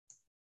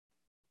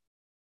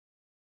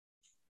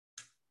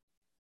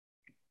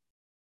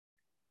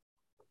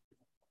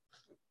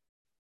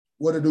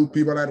What to do,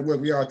 people? I like to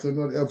welcome y'all to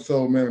another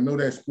episode, man. Know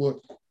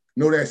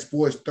that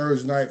sports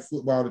Thursday night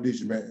football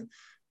edition, man.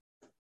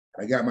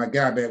 I got my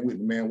guy back with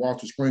me, man,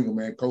 Walter Springer,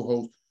 man,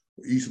 co-host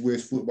of East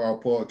West Football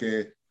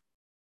Podcast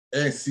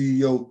and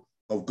CEO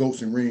of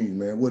Goats and Rings,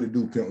 man. What it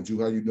do, Pimp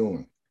Ju? How you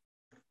doing?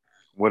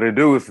 What it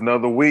do? It's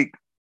another week.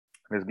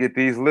 Let's get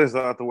these lists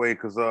out the way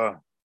because I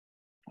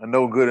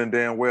know good and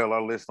damn well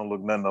our lists don't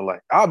look nothing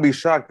alike. I'll be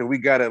shocked that we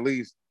got at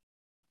least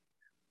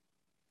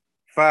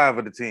 5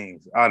 of the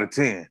teams out of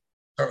 10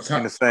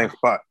 in the same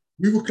spot.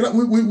 We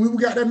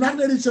got them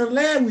knocking at each other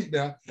last week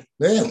now.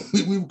 Last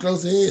week we were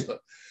close to hell.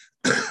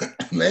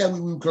 Last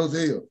week we were close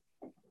to hell.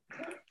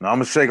 No, I'm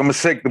gonna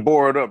shake the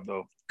board up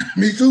though.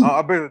 Me too.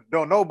 I bet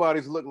don't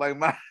nobody's look like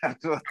mine. I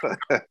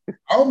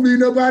don't believe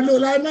nobody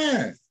look like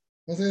mine.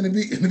 I'm saying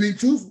to be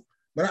truthful.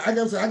 But I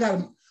got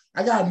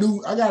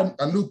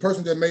a new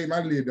person that made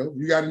my list though.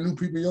 You got a new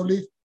people in your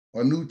list?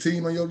 Or a new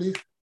team on your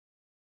list?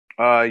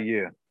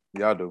 Yeah,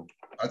 I do.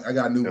 I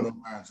got a new one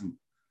on mine too.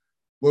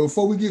 Well,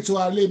 before we get to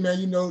our list, man,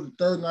 you know, the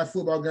Thursday night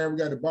football game, we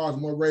got the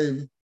Baltimore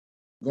Ravens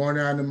going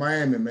down to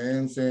Miami, man.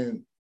 I'm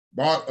saying,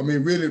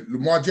 really,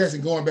 Lamar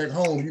Jackson going back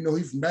home, you know,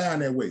 he's from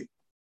down that way.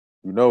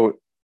 You know it.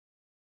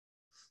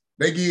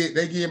 They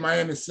give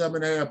Miami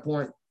 7.5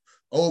 point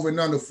over and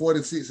under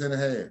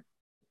 46.5.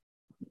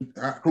 You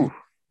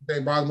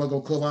think Baltimore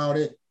gonna cover all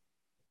that?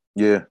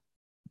 Yeah.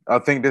 I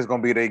think this is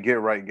gonna be their get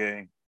right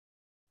game.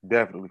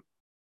 Definitely.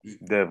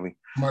 I'm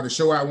about to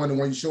show out when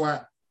you show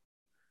out.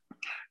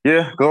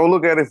 Yeah, go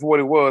look at it for what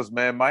it was,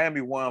 man.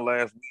 Miami won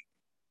last week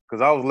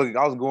because I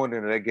was going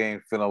into that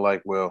game feeling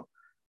like, well,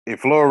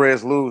 if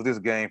Flores lose this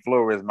game,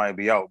 Flores might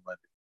be out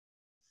Monday.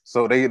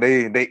 So they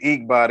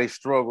eked by, they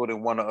struggled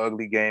and won an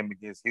ugly game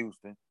against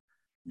Houston.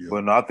 Yeah.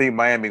 But no, I think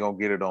Miami gonna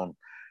get it on.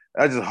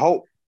 I just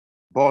hope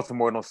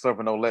Baltimore don't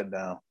suffer no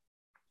letdown.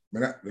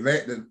 Man,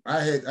 I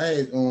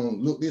had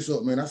looked this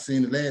up, man. I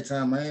seen the last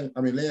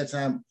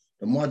time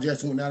Lamar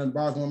Jackson went down in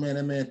Baltimore, man.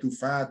 That man threw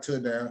 5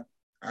 touchdowns.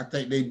 I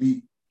think they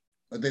beat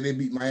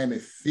Miami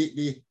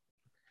 50.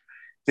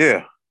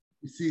 Yeah.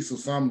 You see, so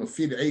something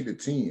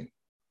 58-10.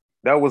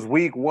 That was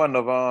week 1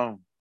 of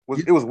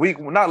it was week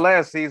not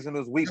last season, it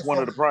was week 1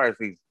 of the prior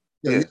season.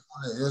 Yeah.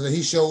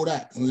 He showed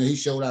out. He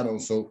showed out on.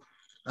 So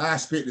I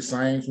expect the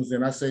same.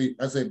 I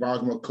say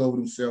Baltimore covered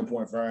them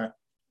 7.5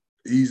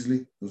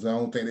 easily. Because I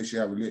don't think they should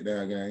have a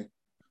letdown game.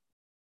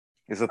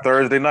 It's a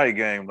Thursday night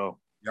game though.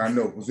 Yeah, I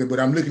know. But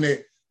I'm looking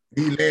at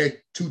these last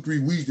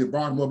 2-3 weeks that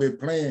Baltimore been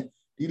playing.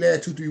 These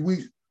last 2-3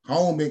 weeks,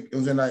 home it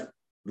was like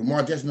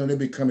Lamar Jackson, they've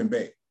been coming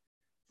back.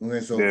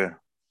 So yeah.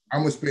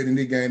 I'm expecting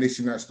this game, they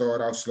should not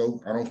start out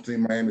slow. I don't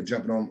think Miami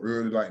jumping on them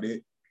early like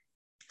that.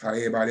 How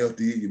everybody else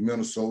did, your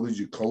Minnesota,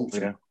 your Colts.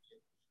 Yeah.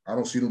 I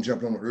don't see them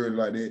jumping on them early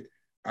like that.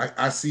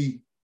 I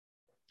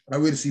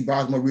really see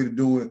Baltimore really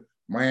doing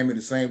Miami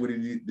the same way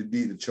they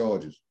did the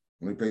Chargers.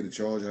 When they played the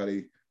Chargers, how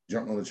they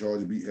jumped on the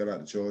Chargers, beat hell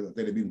out the Chargers. I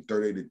think they beat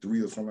them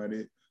 38-3 or something like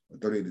that, or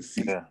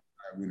 38-6. Yeah.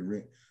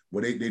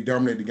 But they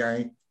dominate the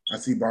game. I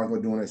see Baltimore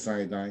doing that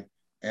same thing.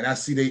 And I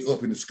see they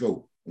up in the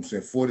scope. I'm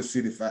saying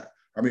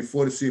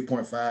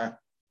 46.5.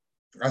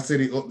 I say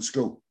they up the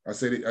scope. I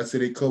say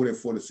they cover that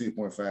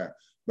 46.5.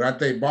 But I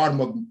think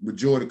Baltimore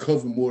majority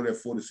cover more than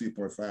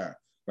 46.5.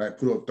 Like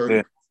put up 30.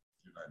 Yeah.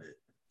 Like that.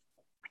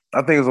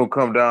 I think it's gonna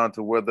come down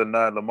to whether or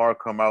not Lamar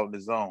come out in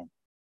the zone.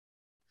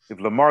 If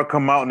Lamar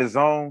come out in the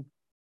zone,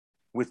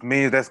 which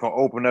means that's gonna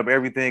open up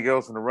everything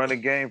else in the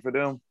running game for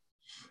them,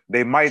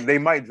 they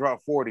might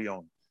drop 40 on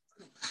them.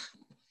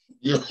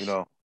 Yeah. You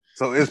know.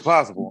 So it's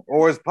possible.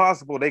 Or it's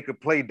possible they could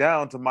play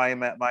down to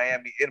Miami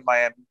in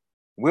Miami.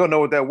 We don't know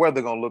what that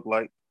weather gonna look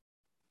like.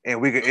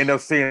 And we could end up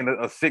seeing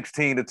a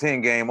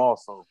 16-10 game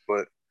also.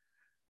 But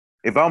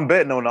if I'm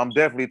betting on it, I'm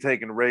definitely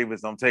taking the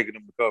Ravens. I'm taking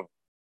them to cover.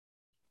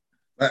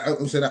 I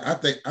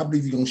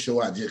believe he's gonna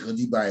show out just because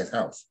he by his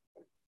house.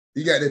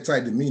 He got that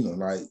type demeanor,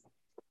 like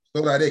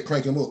so like they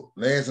crank him up.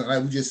 Last time,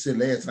 like we just said,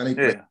 last time they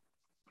played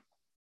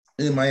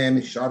in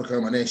Miami, shot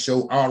come and then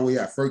showed all the way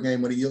out. First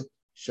game of the year,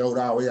 showed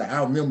all the way out.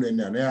 I remember that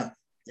now. Now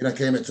it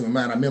came into my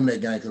mind. I remember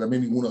that game because I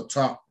remember he went up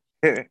top.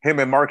 Him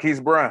and Marquise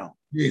Brown.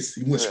 Yes,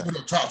 he went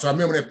up top. So I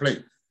remember that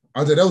play.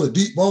 I said that was a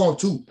deep ball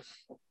too.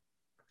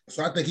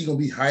 So I think he's gonna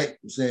be hyped.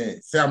 I'm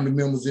saying family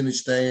members in the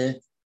stand.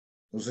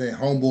 I'm saying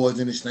homeboys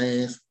in the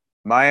stands.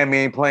 Miami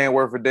ain't playing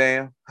worth a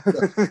damn.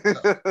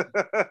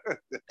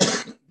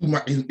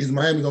 Is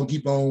Miami gonna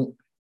keep on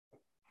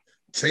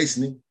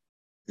chasing him?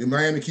 Is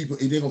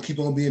they gonna keep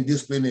on being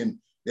disciplined and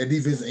that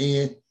defense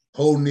end,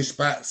 holding this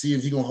spot, see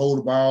if he's gonna hold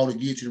the ball to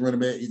get you the running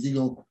back? Is he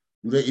gonna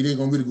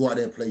really go out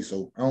there and play?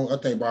 So I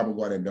think Bob will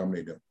go out there and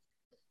dominate them.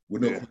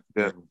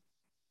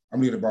 I'm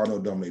leaving the ball no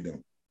dominate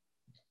them.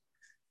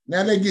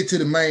 Now let's get to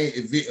the main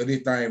event of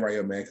this thing right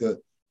here, man, because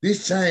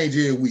this change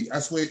every week.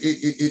 I swear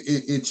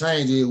it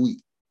changed every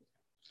week.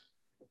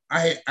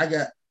 I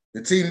got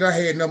the team that I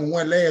had number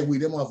 1 last week,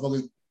 them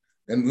motherfuckers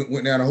and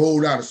went down a whole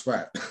lot of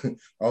spots.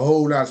 A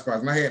whole lot of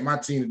spots. And I had my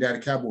team down the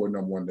Cowboys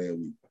number 1 last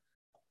week.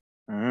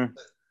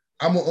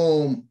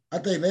 Mm-hmm. I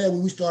think last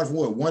week we started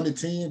from 1 to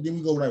 10, then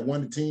we go like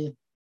 1 to 10.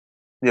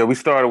 Yeah, we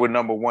started with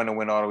number 1 and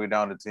went all the way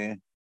down to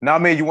 10. Now,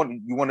 man, you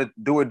want to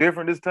do it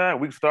different this time?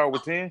 We can start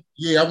with 10?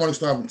 Yeah, I want to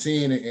start with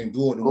 10 and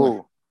go to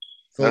 1.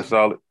 So, that's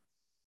solid.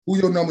 Who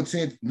your number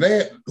 10?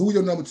 Who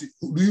your number 10?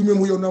 Do you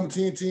remember who your number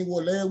 10 team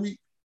was last week?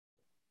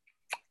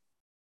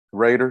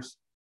 Raiders.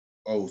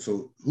 Oh,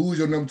 so who was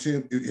your number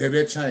 10? Have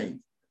that changed?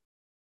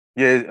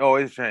 Yeah,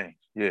 it's changed.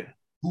 Yeah.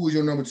 Who was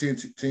your number 10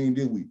 team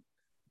this week?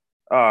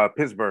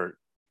 Pittsburgh.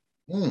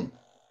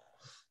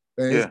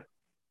 Yeah.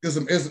 It's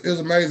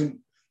amazing.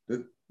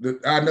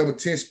 Our number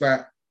 10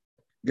 spot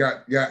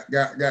got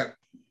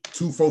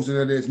 2 folks in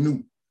there that's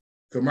new.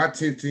 Because my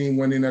 10 team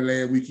went in there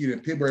last week.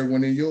 And Pittsburgh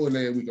went in yours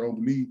last week, I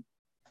don't believe.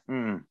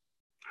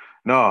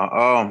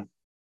 No,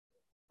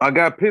 I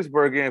got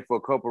Pittsburgh in for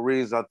a couple of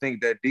reasons. I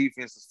think that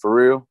defense is for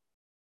real.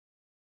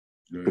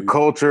 The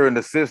culture and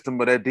the system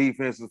of that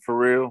defense is for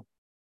real.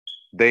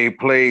 They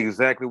play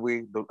exactly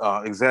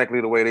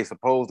the way they're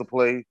supposed to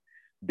play,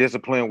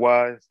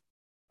 discipline-wise.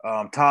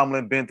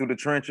 Tomlin been through the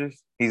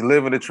trenches. He's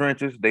living the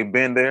trenches. They've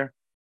been there.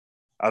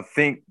 I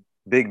think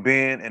Big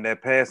Ben and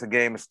that passing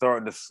game is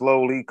starting to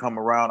slowly come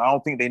around. I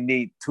don't think they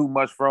need too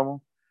much from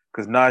him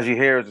because Najee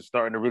Harris is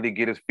starting to really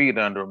get his feet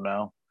under him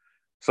now.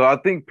 So I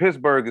think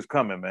Pittsburgh is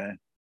coming, man.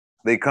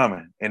 They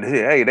coming. And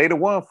hey, they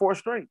won 4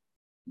 straight.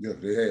 Yeah,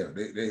 they have.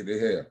 They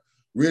have.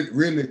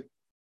 Really,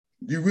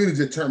 you really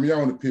just turned me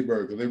on to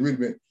Pittsburgh because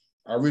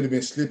I really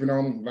been slipping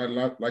on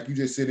them. Like you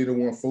just said, they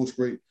won 4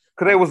 straight.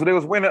 Because they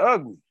was winning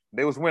ugly.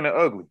 They was winning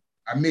ugly.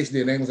 I missed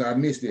it. I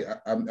missed it.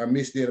 I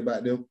missed it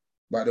about them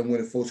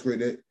winning 4 straight.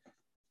 That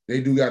they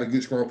do got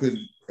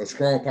a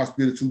strong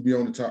possibility to be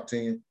on the top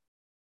 10.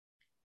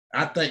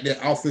 I think that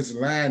offensive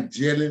line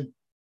gelling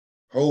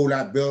a whole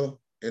lot better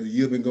as the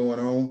year been going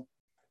on.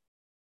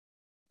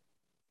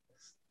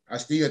 I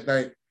still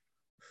think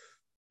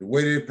the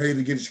way they played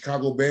against the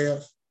Chicago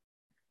Bears,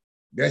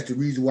 that's the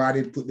reason why I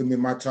didn't put them in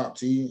my top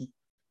 10.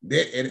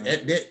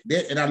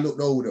 And I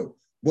looked over them.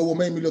 But what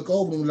made me look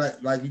over them,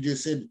 like you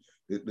just said,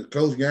 the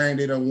close game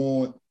they done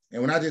won.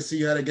 And when I just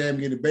see how the game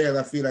against the Bears,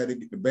 I feel like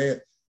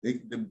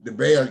the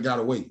Bears got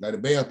away. Like the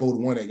Bears supposed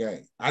to win that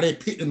game. I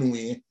didn't pick them to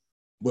win,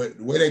 but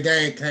the way that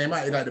game came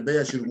out, it's like the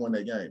Bears should have won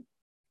that game.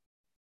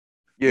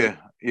 Yeah.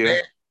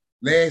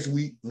 Last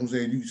week, I'm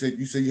saying you said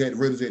you had the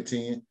Raiders at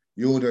 10.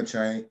 Yours done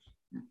changed.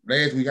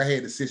 Last week I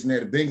had the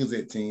Cincinnati Bengals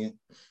at 10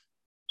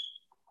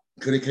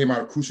 because they came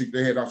out of crucial.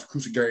 They had lost a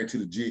crucial game to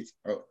the Jets.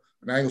 And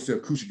I ain't gonna say a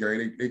crucial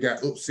game. They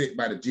got upset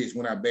by the Jets,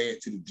 went out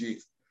bad to the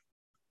Jets.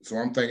 So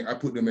I'm thinking I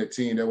put them at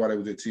 10. That's why they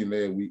was at 10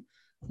 last week.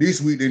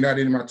 This week they're not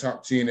in my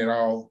top 10 at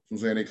all. So I'm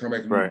saying they come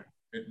back and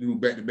lose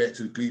back-to-back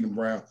to the Cleveland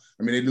Browns.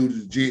 I mean they lose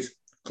to the Jets,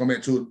 come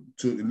back to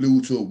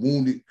lose to a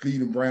wounded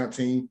Cleveland Brown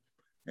team.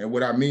 And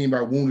what I mean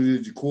by wounded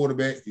is your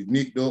quarterback. He's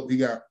nicked up. He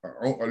got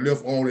a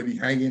left arm that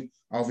he's hanging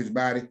off his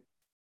body.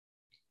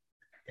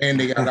 And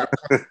they got a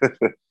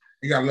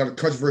lot of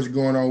controversy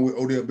going on with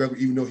Odell Beckham,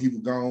 even though he was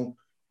gone.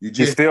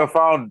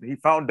 He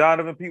found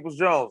Donovan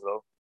Peoples-Jones,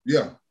 though.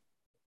 Yeah.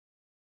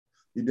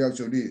 He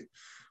definitely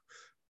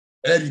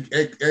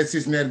did. As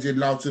Cincinnati just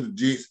lost to the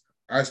Jets,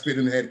 I expect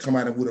them to have to come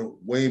out with a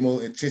way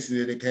more intensity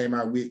than they came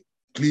out with.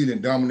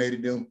 Cleveland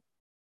dominated them.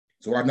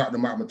 So I knocked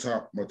them out my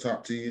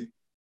top 10.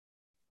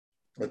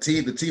 The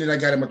team that I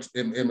got in my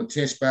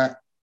 10th spot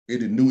is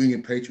the New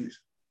England Patriots.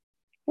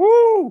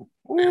 Woo!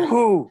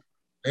 Woo!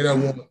 They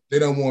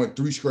done won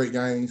 3 straight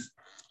games.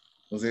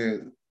 I'm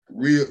saying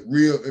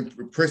real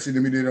impressive to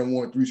me. They done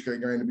won 3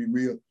 straight games to be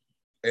real.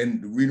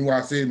 And the reason why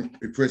I say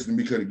impressive to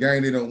me because the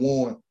game they done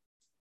won,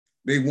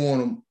 they won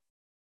them,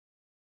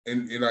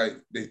 and like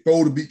they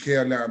supposed to beat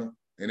Carolina,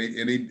 and they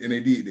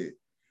did that.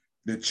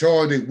 The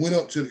Chargers, they went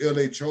up to the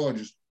LA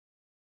Chargers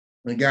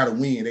and got a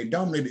win. They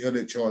dominated the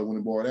LA Chargers when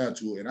it boiled down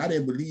to it, and I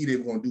didn't believe they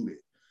were going to do that.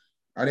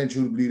 I didn't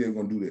truly believe they were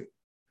going to do that.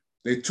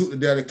 They took the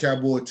Dallas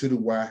Cowboys to the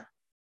Y.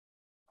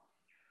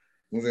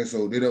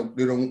 So they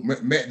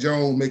don't Matt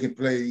Jones making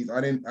plays.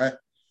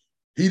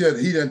 He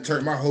done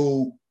turned my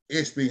whole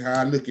experience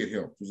how I look at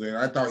him.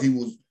 I thought he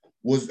was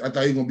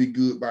gonna be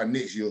good by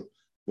next year.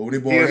 But when they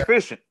bought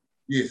efficient.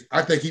 Yes,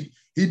 I think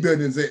he better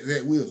than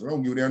Zach Wilson. I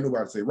don't give a damn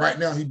nobody say. Right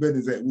now he better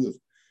than Zach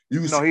Wilson. He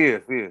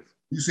is.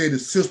 You say the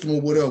system or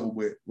whatever,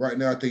 but right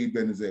now I think he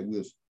better than Zach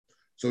Wilson.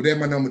 So that's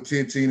my number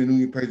 10 team. The New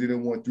England Patriots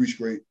done won 3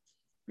 straight.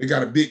 They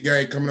got a big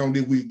game coming on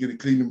this week. Get the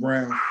Cleveland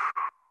Browns.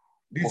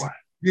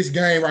 This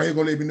game right here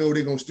gonna let me know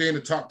they're gonna stay in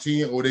the top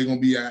 10 or they're gonna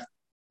be out.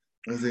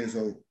 You know what I'm saying?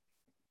 So let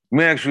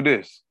me ask you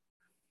this.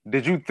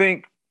 Did you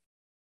think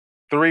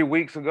 3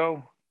 weeks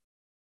ago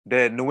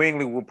that New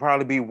England would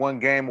probably be 1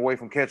 game away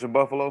from catching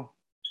Buffalo?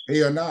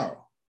 Hell no.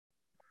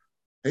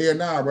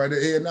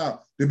 Brother. Hell no.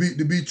 To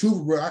be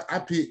truthful, bro, I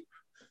picked,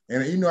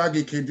 and you know I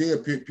get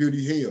KD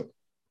pretty hell.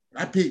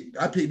 I picked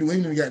New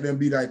England got them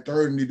be like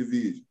 3rd in the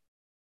division.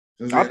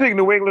 I picked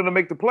New England to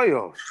make the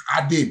playoffs.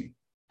 I didn't.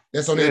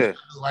 That's on that.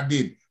 I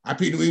didn't. I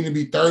picked New England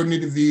to be 3rd in the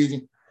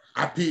division.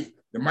 I picked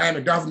the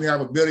Miami Dolphins to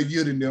have a better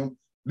year than them.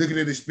 Looking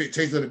at the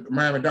expectations of the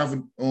Miami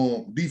Dolphins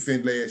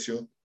defense last year.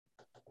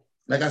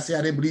 Like I said,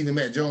 I didn't believe in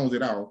Matt Jones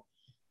at all.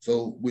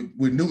 So with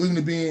New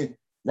England being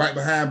right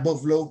behind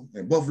Buffalo,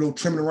 and Buffalo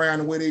trimming around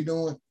the way they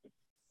doing.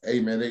 Hey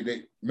man,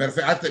 they matter of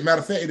fact,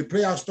 if the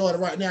playoffs started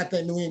right now, I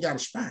think New England got a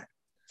spot.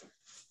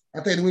 I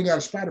think New England got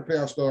a spot. The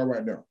playoffs start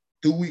right now.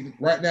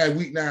 Right now,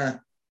 week 9.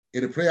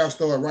 If the playoffs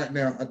start right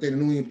now, I think the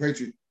New England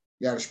Patriots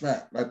got a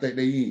spot. I think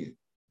they in.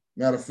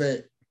 Matter of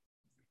fact,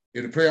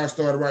 if the playoffs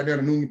started right now,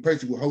 the New England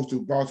Patriots will host the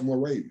Baltimore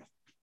Ravens.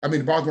 I mean,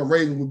 the Baltimore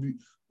Ravens would be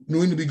New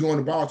England be going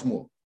to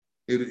Baltimore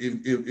if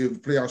the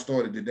playoffs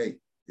started today.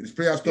 If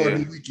the playoffs started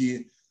this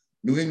weekend,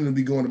 New England would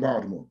be going to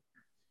Baltimore.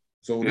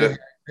 So that's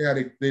how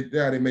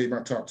they made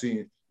my top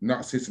 10,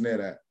 not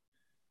Cincinnati out.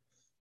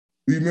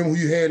 Do you remember who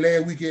you had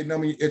last week at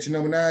your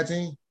number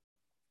 19?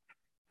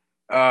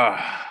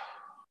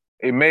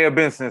 It may have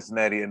been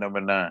Cincinnati at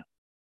number 9.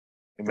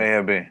 It may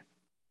have been.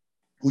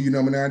 Who you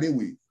number 9 this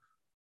week?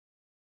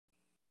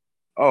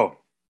 Oh,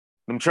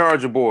 them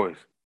Charger boys.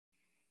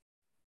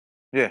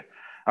 Yeah.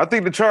 I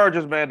think the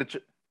Chargers, man.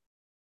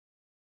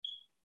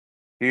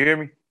 You hear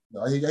me?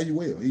 No, you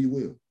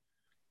will.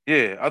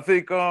 Yeah, I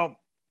think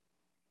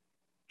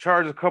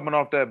Chargers coming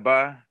off that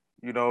bye.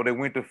 You know, they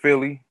went to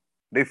Philly.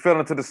 They fell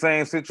into the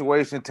same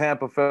situation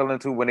Tampa fell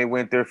into when they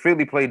went there.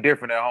 Philly played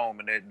different at home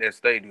in their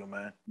stadium,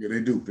 man. Yeah,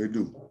 they do.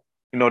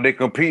 You know, they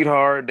compete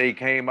hard. They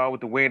came out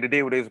with the win. They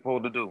did what they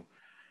supposed to do.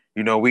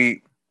 You know,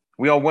 we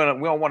don't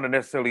want to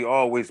necessarily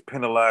always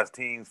penalize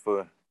teams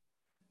for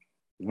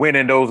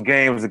winning those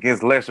games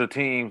against lesser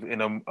teams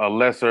in a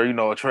lesser,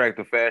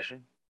 attractive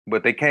fashion.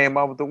 But they came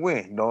out with the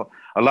win. You know,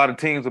 a lot of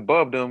teams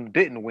above them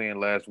didn't win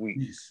last week.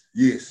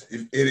 Yes.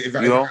 If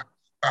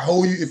I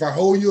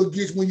hold you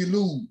against when you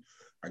lose,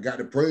 I got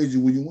to praise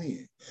you when you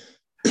win.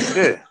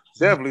 Yeah,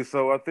 definitely.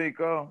 So I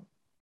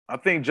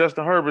think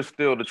Justin Herbert's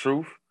still the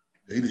truth.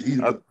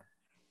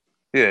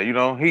 Yeah,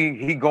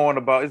 he going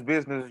about his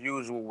business as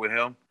usual with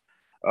him.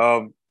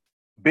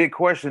 Big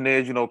question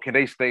is, can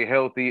they stay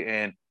healthy,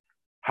 and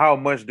how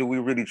much do we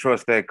really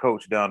trust that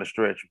coach down the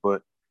stretch?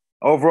 But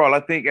overall,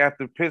 I think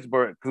after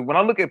Pittsburgh, because when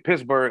I look at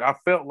Pittsburgh, I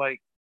felt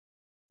like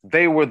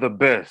they were the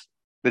best.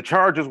 The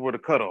Chargers were the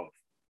cutoff.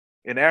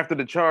 And after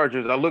the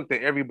Chargers, I looked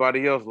at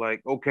everybody else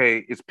like, okay,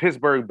 is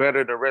Pittsburgh better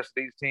than the rest of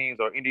these teams,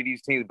 or any of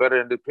these teams better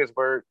than the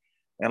Pittsburgh?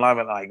 And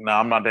I'm like, nah,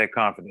 I'm not that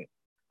confident.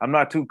 I'm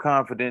not too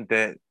confident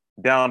that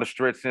down the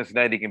stretch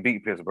Cincinnati can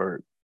beat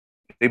Pittsburgh.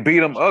 They beat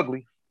them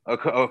ugly a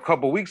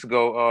few weeks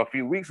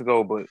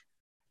ago, but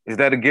is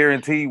that a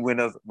guarantee when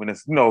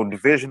it's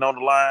division on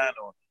the line,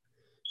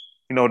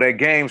 or that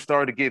game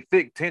started to get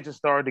thick, tension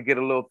started to get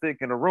a little thick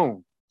in the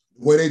room?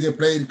 Where they just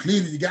played in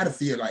Cleveland, you got to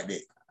feel like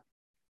that.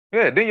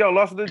 Yeah, then y'all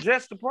lost to the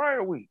Jets the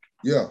prior week.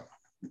 Yeah.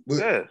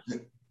 But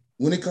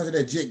when it comes to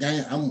that Jet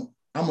game, I'm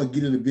gonna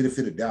give them the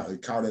benefit of doubt. They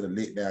call that a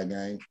letdown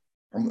game.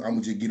 I'm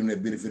gonna just give them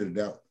that benefit of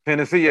doubt.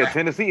 Tennessee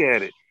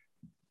had it.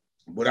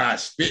 But I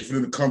expect for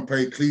them to come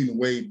play Cleveland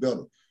way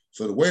better.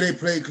 So the way they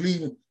play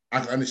Cleveland,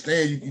 I can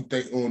understand you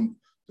think on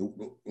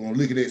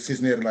looking at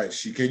Cincinnati like,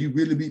 shit, can you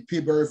really beat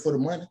Pittsburgh for the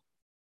money?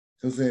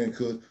 You know what I'm saying?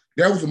 Because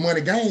that was a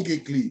money game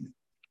get Cleveland.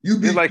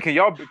 It's like, can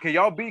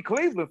y'all beat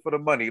Cleveland for the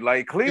money?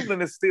 Like,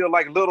 Cleveland is still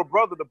like little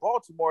brother to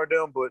Baltimore and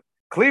them, but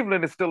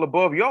Cleveland is still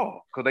above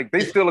y'all because they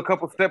still a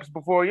couple steps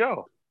before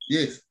y'all.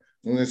 Yes,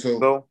 and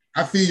so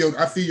I feel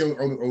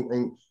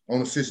you on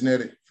the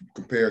Cincinnati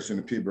comparison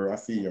to Pittsburgh. I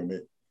feel you on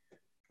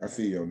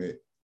that.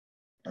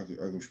 I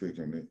can respect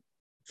on that.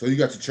 So you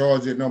got the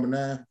Chargers at number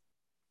 9.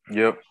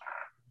 Yep.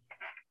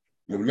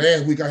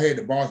 Last week I had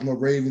the Baltimore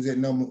Ravens at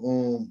number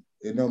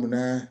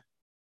 9.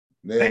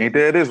 Ain't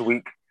there this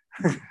week.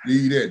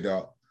 Leave that,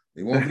 dog.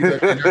 They won't be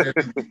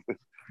that.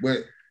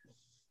 But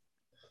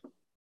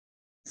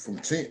from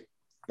 10,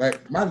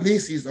 like my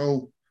list is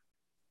on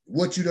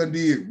what you done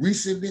did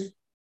recently,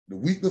 the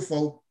week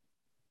before,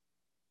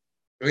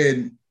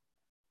 and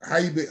how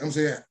you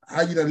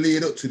done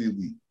led up to this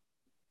week.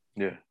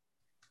 Yeah.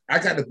 I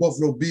got the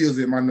Buffalo Bills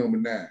at my number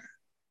 9.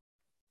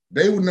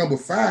 They were number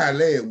 5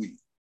 last week.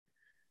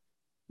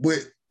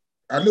 But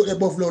I looked at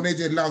Buffalo and they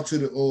just lost to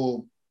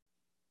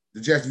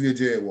the Jacksonville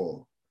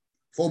Jaguars.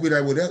 Folk be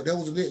like, well, that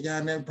was a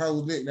letdown. That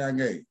probably was a letdown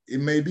game. It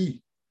may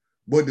be.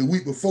 But the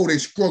week before, they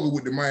struggled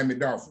with the Miami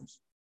Dolphins.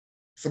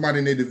 Somebody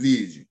in their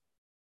division.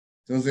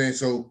 You know what I'm saying?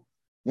 So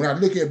when I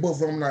look at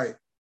Buffalo, I'm like,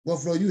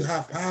 Buffalo, you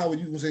high power.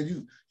 You can say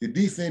your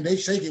defense, they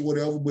shake it,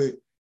 whatever. But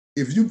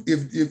if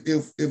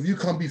you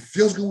come be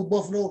physical with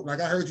Buffalo, like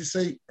I heard you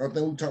say, I think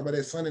we talked about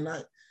that Sunday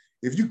night.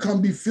 If you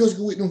come be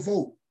physical with them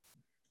folk,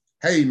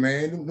 hey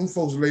man, them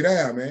folks lay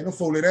down, man. Them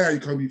folks lay down, you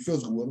come be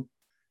physical with them.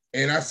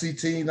 And I see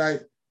teams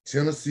like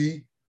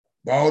Tennessee,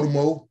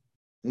 Baltimore,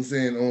 I'm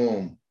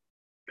saying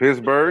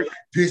Pittsburgh.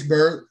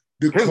 Pittsburgh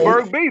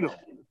beat them.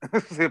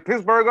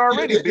 Pittsburgh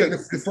already beat them.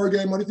 The first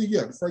game of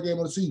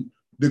the season.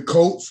 The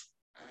Colts.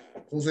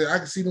 I'm saying I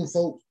can see them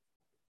folks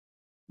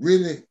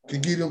really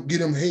can get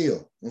them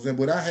hell. I'm saying,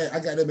 but I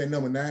got them at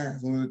number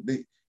 9.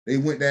 They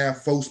went down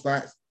 4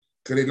 spots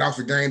because they lost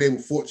a game. They were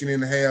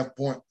 14.5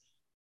 points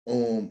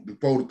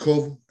before the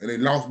cover, and they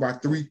lost by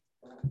 3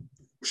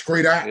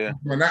 straight out. Yeah.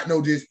 But not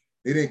no just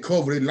they didn't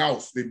cover, they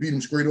lost. They beat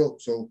them straight up.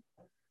 So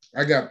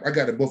I got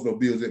the Buffalo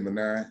Bills at my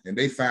 9, and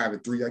they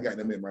 5-3. I got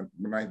them at my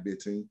 9th bet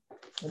team.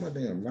 Oh my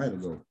damn lighter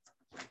though.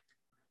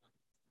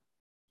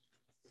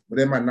 But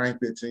at my 9th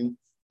bet team.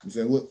 I'm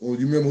saying, what? Oh,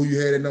 you remember who you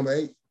had at number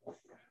 8?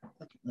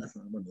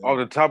 Off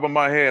the top of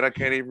my head, I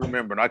can't even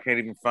remember, and I can't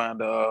even find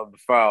the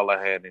file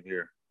I had in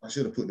here. I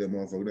should have put that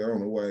motherfucker there. I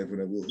don't know why I put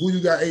that. Who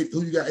you got 8?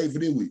 Who you got 8 for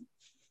this week?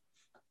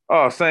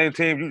 Oh, same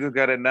team. You just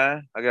got at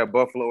 9. I got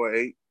Buffalo at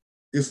 8.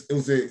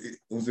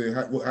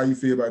 How you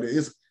feel about it?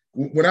 It's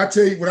when I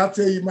tell you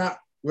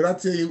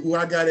who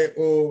I got at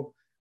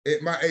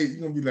my 8,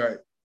 you're gonna be like,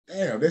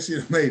 damn, that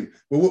shit amazing.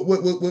 But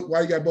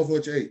why you got Buffalo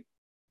at your 8?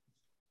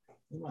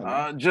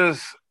 I don't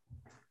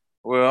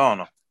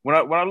know. When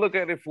I look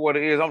at it for what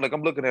it is, I'm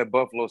looking at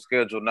Buffalo's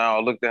schedule now.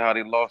 I looked at how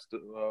they lost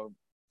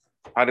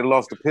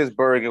to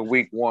Pittsburgh in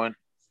week 1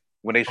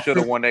 when they should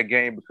have won that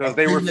game because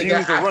they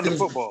refused to run the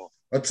football.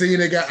 A team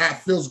that got out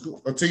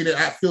physical. A team that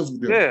out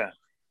physical. Yeah.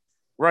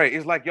 Right.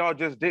 It's like y'all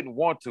just didn't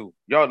want to.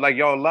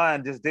 Y'all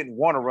line just didn't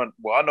want to run.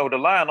 Well, I know the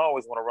line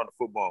always want to run the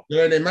football.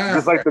 Yeah, they mind.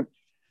 Just like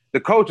the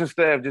coaching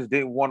staff just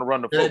didn't want to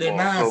run the football. They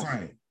mind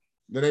frame.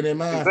 They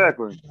mind.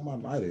 Exactly.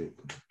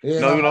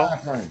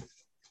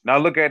 Now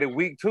look at it.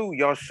 Week 2,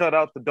 y'all shut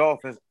out the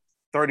Dolphins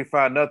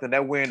 35-0.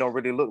 That win don't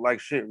really look like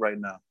shit right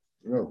now.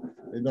 No,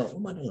 they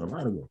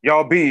don't.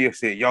 Y'all beat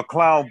it. Y'all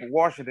clown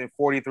Washington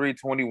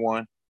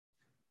 43-21.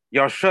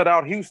 Y'all shut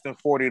out Houston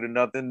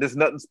 40-0. There's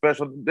nothing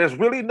special. There's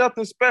really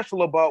nothing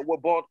special about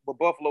what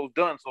Buffalo's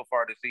done so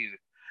far this season.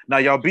 Now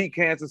y'all beat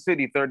Kansas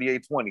City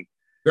 38-20.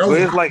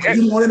 It's like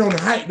you want it on the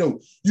height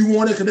though. You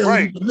want it because that's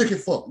what you've been looking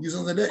for. You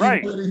know that?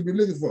 Right. You've been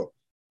looking for.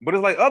 But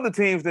it's like other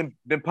teams then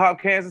pop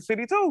Kansas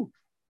City too.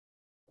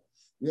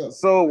 Yeah.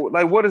 So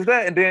like, what is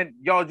that? And then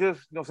y'all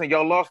just, you know what I'm saying,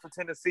 y'all lost to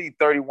Tennessee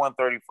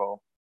 31-34.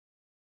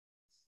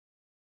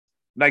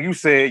 Like you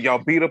said, y'all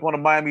beat up on the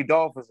Miami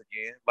Dolphins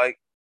again. Like,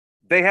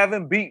 they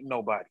haven't beaten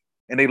nobody,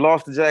 and they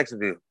lost to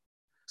Jacksonville.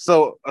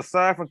 So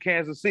aside from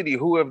Kansas City,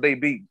 who have they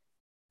beaten?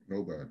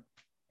 Nobody.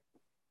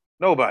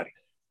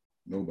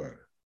 You're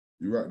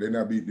right. They're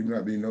not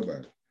beating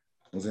nobody.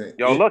 I'm saying,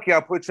 y'all lucky I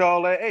put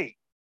y'all at 8.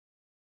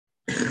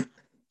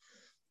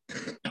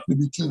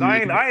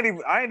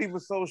 I ain't even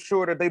so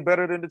sure that they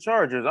better than the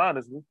Chargers,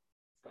 honestly.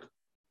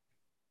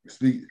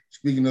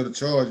 Speaking of the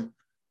Chargers,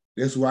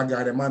 that's who I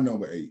got at my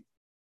number 8.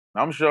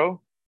 I'm sure.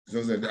 So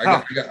I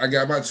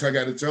got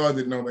the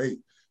Chargers at number 8.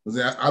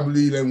 I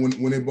believe that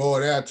when they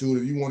boil out to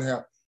it, if you want to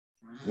have,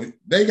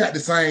 they got the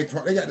same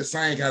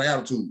kind of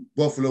attitude,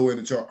 Buffalo and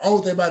the Chargers.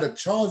 Only thing about the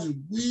Chargers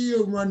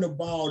will run the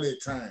ball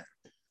at time.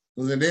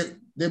 They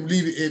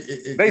believe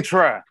it. They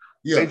try.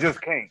 Yeah. They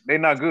just can't. They're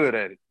not good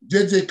at it.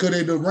 Just because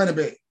they the running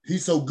back,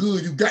 he's so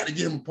good, you got to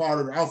get him a part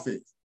of the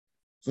offense.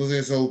 So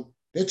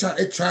they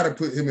try to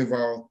put him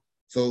involved.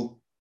 So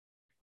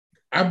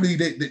I believe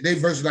they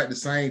versus like the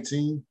same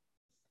team.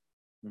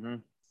 Mm-hmm.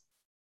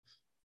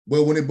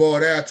 But when it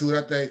boiled out to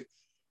it, I think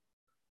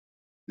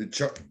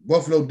the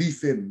Buffalo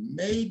defense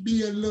may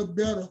be a little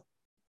better.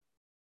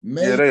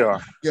 Yeah, they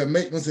are. Yeah,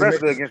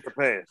 especially against the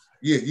pass.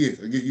 Get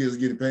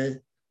the pass.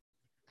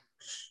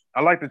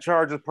 I like the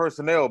Chargers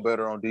personnel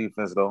better on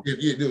defense, though.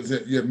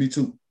 Yeah, me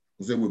too.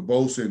 Was it with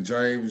Bosa and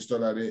James and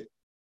stuff like that?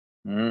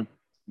 Mm-hmm.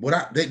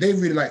 But they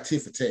really like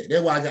tit for tat.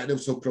 That's why I got them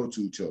so close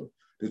to each other.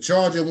 The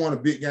Chargers won a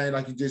big game,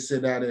 like you just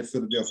said, down there in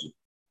Philadelphia.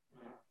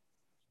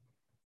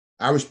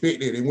 I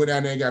respect it. They went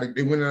down there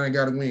and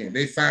got a win.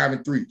 They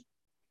 5-3.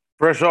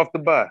 Fresh off the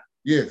bye.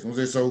 Yes.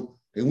 So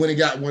they went and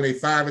got one. They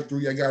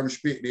 5-3. I gotta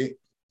respect that.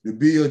 The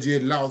Bills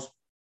just lost.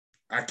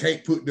 I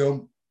can't put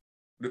them.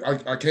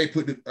 I can't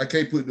put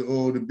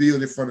the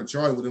Bills in front of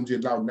Chargers with them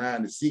just lost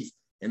 9-6,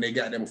 and they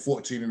got them a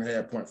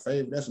 14.5 point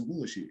favor. That's some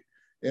bullshit.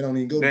 They don't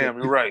even go. Damn,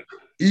 you're right.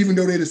 Even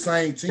though they're the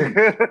same team.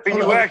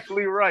 You're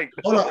actually right.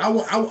 Hold on. I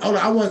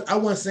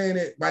wasn't saying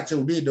that about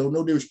your bid though.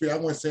 No disrespect. I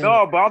wasn't saying.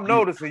 No, but I'm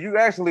noticing you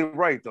actually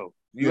right though.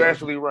 You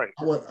actually right.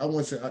 I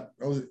wasn't saying. I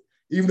was,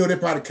 even though they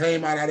probably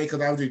came out of there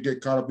because I was just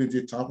get caught up in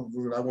just talking.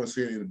 I wasn't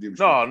saying it in a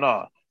different.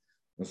 No.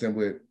 I'm saying,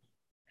 but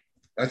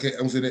I'm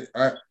saying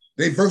that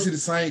they versus the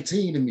same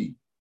team to me.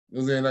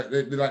 You know what I'm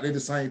saying? Like they're the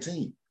same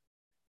team.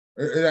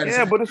 But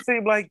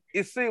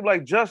it seemed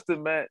like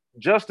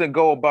Justin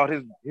go about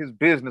his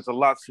business a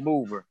lot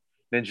smoother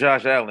than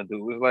Josh Allen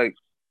do. It's like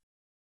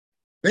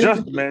they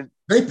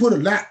put a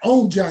lot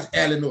on Josh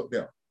Allen up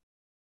there.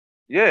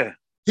 Yeah.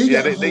 They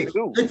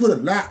do. They put a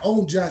lot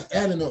on Josh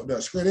Allen up there.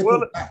 They put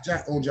a lot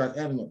on Josh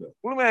Allen up there.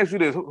 Let me ask you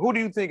this: who do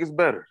you think is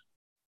better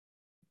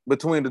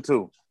between the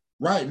two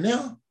right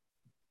now?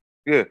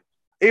 Yeah.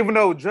 Even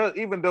though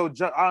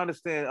I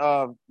understand,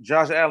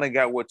 Josh Allen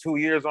got 2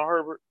 years on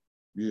Herbert.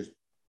 Yes.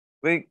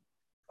 Think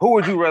who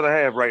would you rather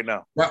have right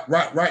now?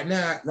 Right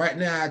now,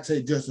 I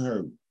take Justin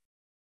Herbert.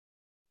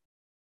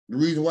 The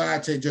reason why I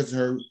take Justin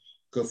Herbert,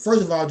 because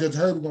first of all, Justin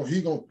Herbert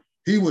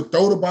he would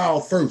throw the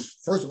ball first.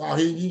 First of all,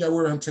 he got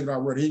worried him taking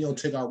out running. He gonna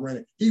take out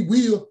running. He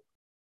will.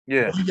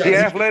 Yeah, he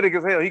athletic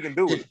as hell. He can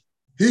do it.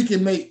 He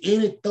can make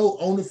any throw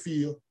on the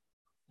field.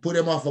 Put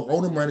him off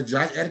on the money.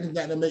 Josh Allen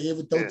got to make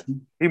every throw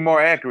too. He's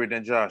more accurate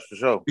than Josh for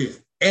sure. Yeah.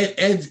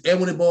 And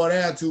when it boiled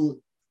down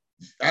to it,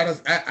 I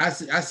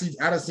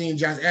done seen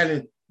Josh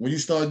Allen when you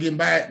start getting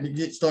by,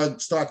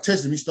 start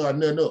testing him, he start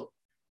nutting up.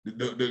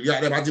 The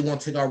guy that I just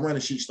want to take out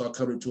running shit start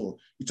coming to him.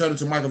 He turned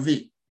into Michael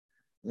Vick.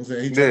 You know what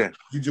I'm saying?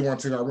 He just want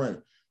to take out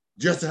running.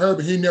 Justin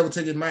Herbert, he never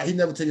take his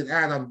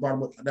eyes out the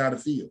bottom down the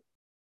field.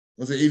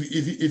 You know what I'm saying?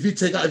 If he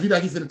take out, if he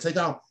like he's finna take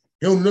out,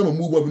 he'll never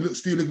move up and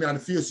still looking down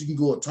the field so he can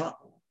go up top.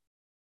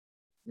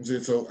 You know what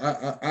I'm saying?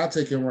 So I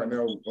take him right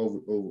now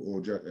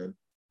over Josh Allen.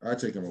 I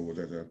take him over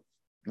Josh Allen.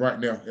 Right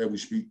now, as we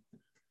speak.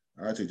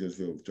 I take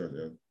Justin Fields over Josh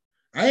Allen.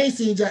 I ain't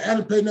seen Josh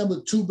Allen play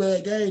number 2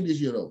 bad game this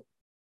year though.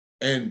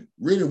 And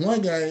really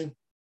one game,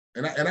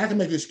 and I can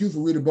make an excuse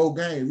for really both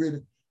games,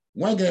 really.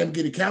 One game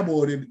get the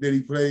Cowboy that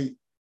he played,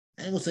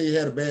 I ain't gonna say he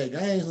had a bad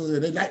game, so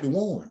they like to win.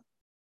 You know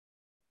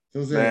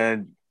what I'm saying?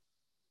 Man.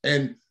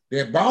 And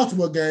that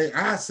Baltimore game,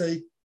 I'm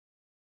saying,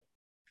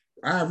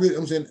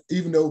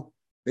 even though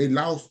they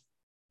lost,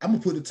 I'm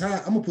gonna put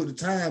the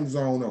time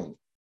zone on.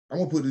 I'm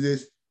gonna put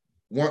this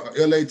one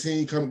LA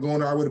team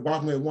going our way to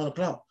Baltimore at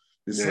 1:00.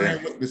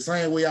 The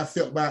same way I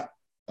felt about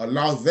a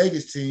Las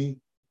Vegas team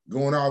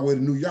going all the way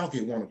to New York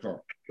at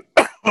 1:00.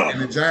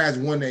 And the Giants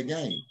won that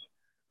game. You know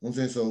what I'm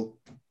saying? So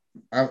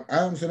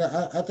I'm saying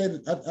I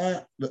think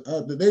they're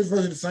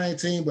versus the same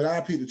team, but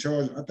I pick the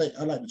Chargers.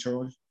 I like the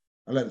Chargers.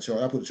 I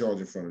put the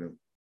Chargers in front of them.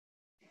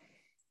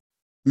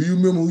 Do you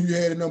remember who you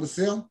had at number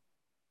 7?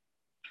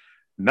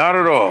 Not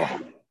at all.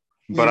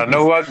 But I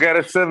know who I got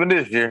at 7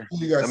 this year.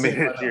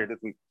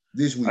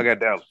 This week. I got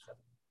Dallas.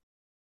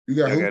 You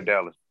got who? I got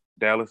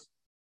Dallas.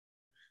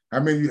 How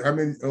many?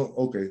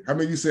 Oh, okay. How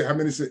many you said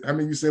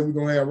we're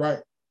gonna have right?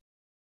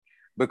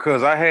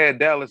 Because I had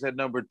Dallas at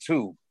number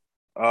 2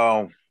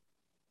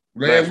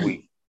 last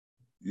week.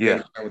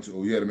 Yeah.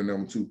 You had them at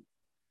number 2.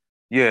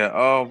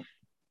 Yeah.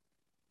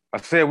 I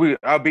said we'll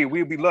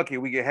be lucky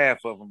if we get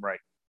half of them right.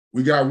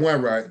 We got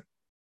one right.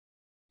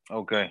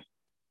 Okay.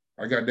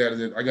 I got Dallas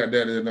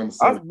at number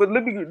 7. But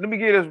let me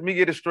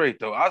get it straight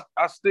though.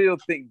 I still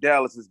think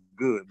Dallas is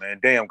good, man.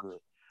 Damn good.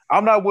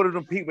 I'm not one of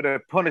them people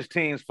that punish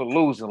teams for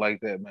losing like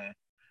that, man.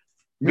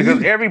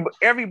 Because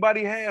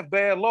everybody have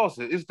bad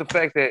losses. It's the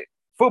fact that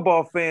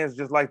football fans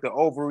just like to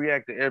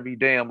overreact to every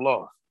damn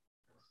loss.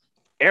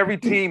 Every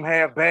team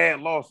have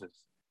bad losses.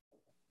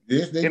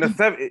 Yes, and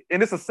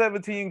it's a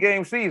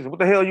 17-game season. What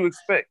the hell you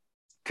expect?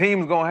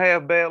 Teams gonna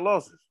have bad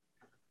losses.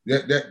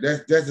 That's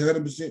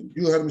 100%.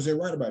 You're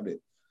 100% right about that.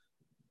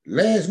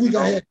 Last week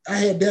I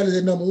had Dallas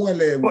at number 1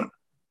 last week.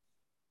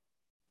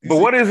 But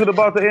what is it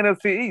about the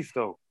NFC East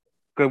though?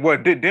 Because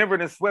what did Denver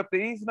then swept the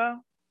East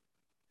now?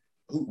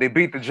 They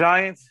beat the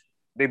Giants.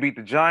 They beat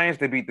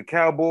the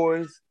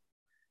Cowboys.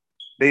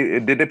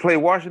 Did they play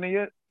Washington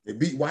yet? They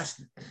beat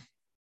Washington.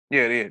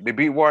 Yeah, they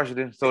beat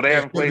Washington, so they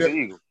haven't played the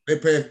Eagles. They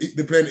playing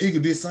the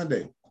Eagles this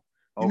Sunday.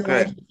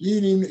 Okay. I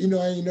didn't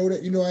know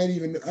that.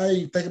 I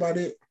ain't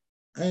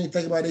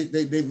think about it.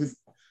 They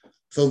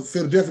so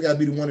Philadelphia got to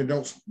be the one that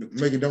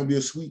don't be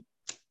a sweep.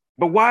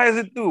 But why is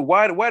it through?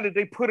 Why did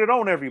they put it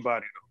on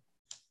everybody though?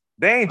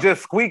 They ain't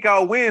just squeak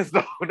out wins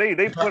though.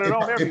 They put it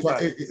on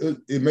everybody.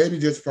 It may be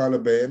just probably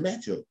a bad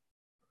matchup.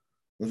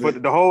 For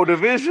the whole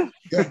division?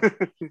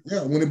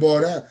 Yeah. When it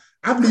boiled out.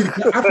 I believe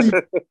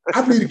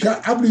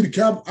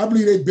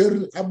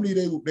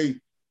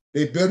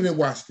they better than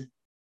Washington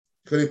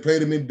because they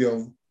played them in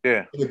Denver.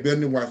 Yeah. They better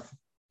than Washington.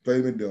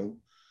 Played them in Denver.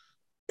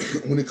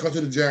 When it comes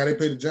to the Giants, they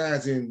played the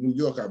Giants in New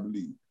York, I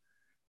believe.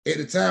 At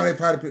the time,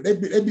 they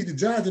beat the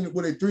Giants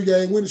with a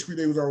 3-game winning streak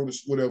they was on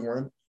whatever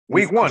one.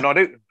 Week 1. No,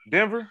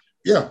 Denver?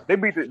 Yeah. They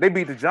beat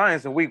the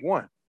Giants in week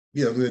 1.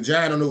 Yeah, the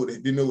Giants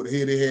didn't know what the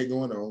hell they had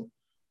going on.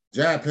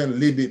 Giants playing a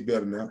little bit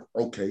better now.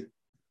 Okay.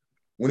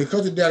 When it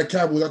comes to Dallas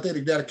Cowboys, I think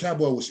the Dallas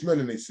Cowboys was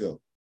smelling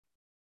themselves.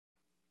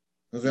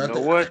 You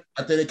know what?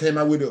 I think they came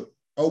out with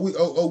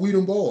we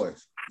them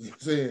boys. You know what I'm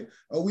saying?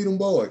 We them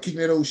boys, kicking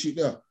that old shit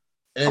down.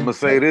 And I'm gonna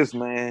say this,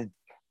 man.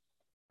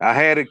 I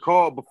had it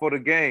called before the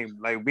game.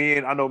 Like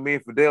I know me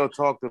and Fidel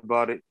talked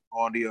about it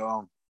on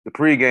the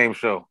pregame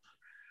show.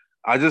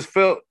 I just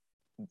felt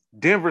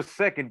Denver's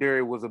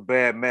secondary was a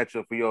bad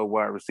matchup for your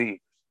wide receivers.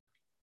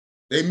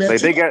 They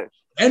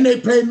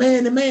play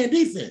man-to-man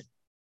defense.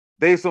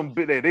 They some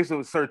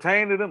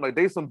Surtain of them. Like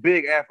they some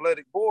big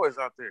athletic boys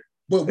out there.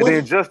 But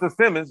then Justin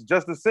Simmons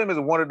is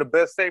one of the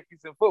best safeties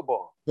in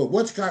football. But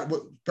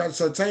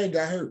Surtain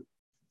got hurt.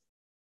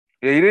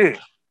 Yeah, he did.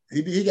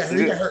 He got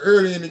hurt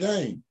early in the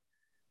game.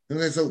 I'm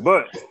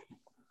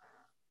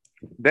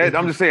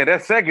just saying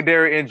that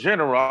secondary in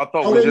general, I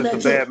thought was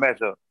just a bad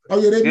matchup. Oh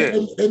yeah,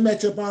 they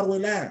match up all the way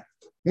live.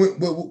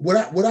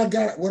 What I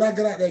got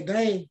out that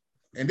game,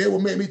 and they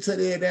would make me take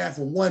their down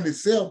from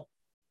 1-7.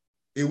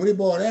 And when they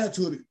ball down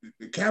to it,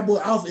 the Cowboy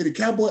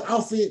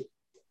outfit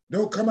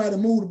don't come out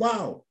and move the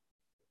ball.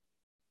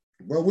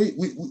 Well,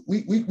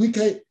 we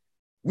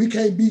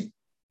can't beat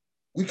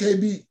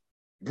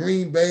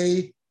Green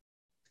Bay,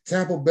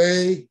 Tampa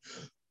Bay,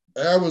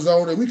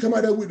 Arizona. We come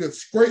out there with the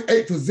straight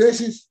 8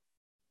 possessions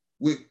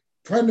with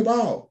playing the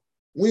ball.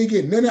 We ain't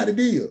getting none out of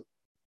the deal.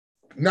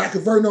 Not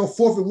converting on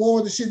 4th and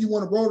 1 and shit. You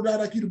want to roll it out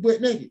like you the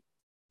butt naked.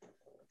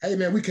 Hey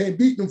man, we can't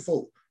beat them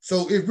folks.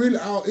 So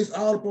it's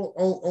all up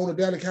on the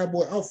Dallas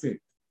Cowboy offense.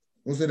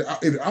 I'm saying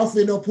if the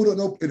offense don't put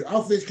up if the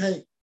offense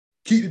can't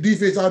keep the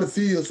defense out of the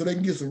field so they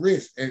can get some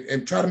rest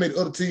and try to make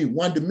the other team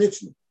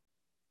one-dimensional.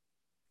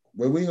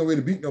 But we ain't gonna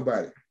really beat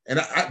nobody. And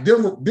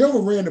Denver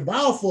ran the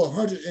ball for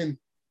 100 and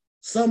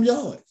some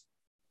yards.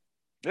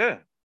 Yeah.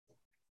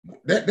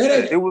 They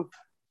got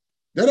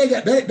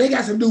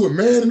something to do with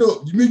manning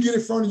up. Me get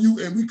in front of you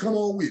and we come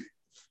on with it.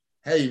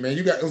 Hey man,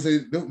 you got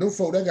them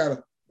folk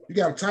you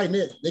gotta tighten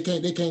it. They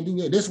can't do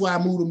that. That's why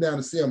I moved them down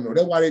to 7.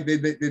 That's why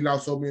they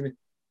lost so many.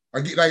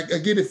 I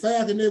get it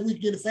Falcon there, we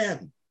get it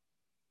Falcon.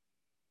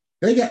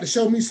 They got to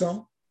show me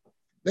something.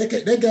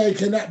 That game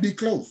cannot be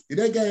close. If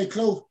that game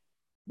close,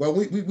 well,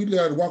 we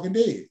love the Walking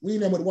Dead. We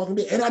ain't never the Walking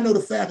Dead. And I know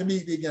the Falcon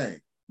need this game.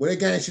 Well, that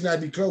game should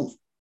not be close.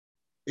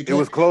 It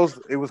was close.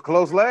 It was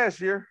close last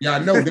year. Yeah, I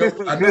know.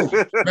 I know.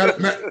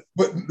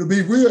 But to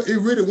be real, it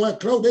really wasn't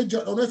close. They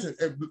jumped on us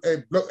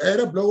and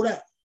blow it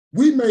out.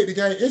 We made the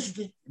game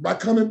interesting by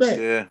coming back.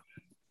 Yeah.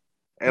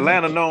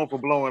 Atlanta known for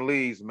blowing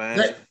leads,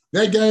 man.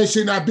 That game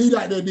should not be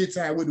like that this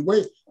time with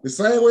the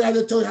same way I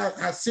just told you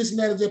how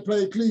Cincinnati just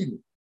played Cleveland.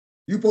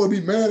 You supposed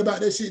to be mad about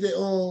that shit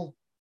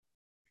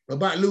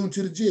about losing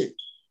to the Jets.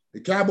 The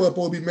Cowboys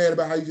supposed to be mad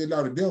about how you just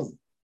lost to Denver.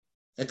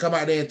 And come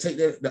out there and take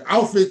that. The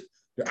outfit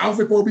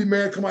supposed to be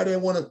mad, come out there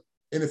and want to,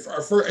 in the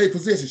first 8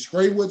 positions,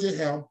 straight what you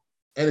have.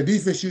 And the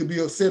defense should be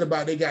upset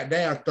about they got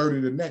down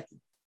 30 to nothing.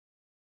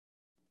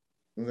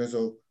 Okay,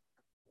 so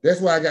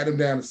that's why I got them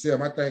down to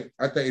 7. I think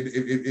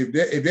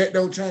if that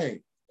don't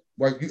change,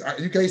 well,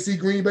 you can't see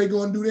Green Bay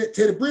going to do that.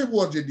 Teddy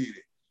Bridgewater just did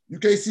it. You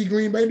can't see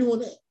Green Bay doing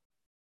that.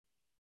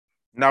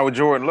 Not with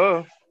Jordan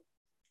Love.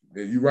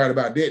 Yeah, you're right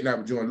about that, not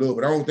with Jordan Love,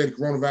 but I don't think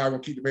the coronavirus gonna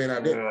keep the man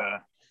out there. Yeah.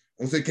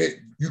 I'm saying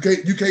you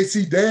can't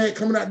see Dad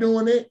coming out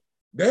doing that.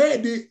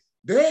 Dad did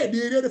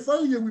that the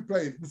first year we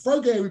played. The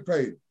first game we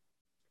played.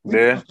 We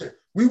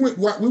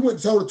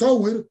went toe to toe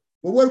with him.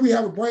 But what do we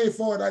have a brain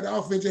for? Like the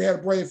offense had a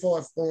brain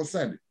for on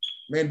Sunday.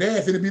 Man,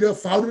 Dad finna be there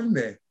farther than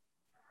that.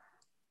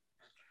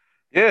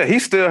 Yeah,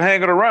 he's still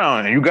hanging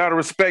around, and you got to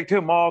respect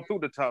him all through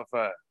the top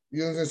 5. You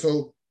know what I'm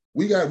saying?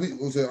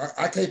 So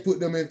I can't put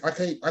them in. I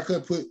can't.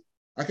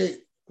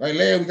 Like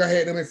last week I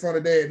had them in front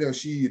of Dad.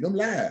 Them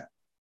live.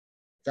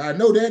 I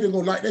know Dad ain't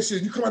gonna like that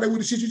shit. You come out there with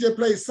the shit you just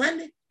played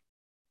Sunday.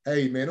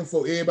 Hey man, them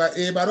folk,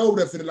 everybody over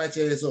there finna light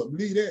your ass up.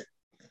 Believe that.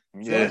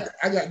 Yeah. So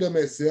I got them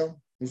at 7.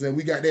 I'm saying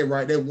we got that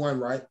right. That one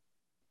right.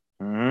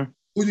 Mm-hmm.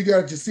 Who you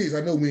got at your 6?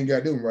 I know we ain't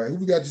got them right. Who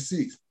we got at your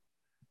 6?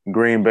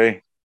 Green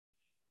Bay.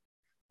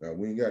 No,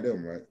 we ain't got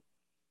them right.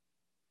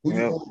 Who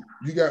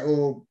you got?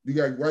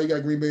 Why you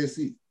got Green Bay at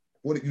 6?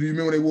 What do you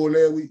remember they wore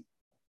last week?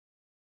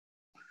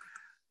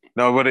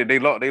 No, but they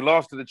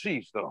lost to the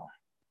Chiefs though.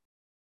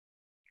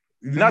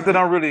 Not that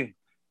I'm really.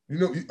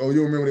 You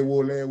remember they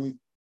wore last week?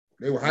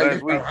 They were hiding.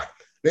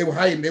 They were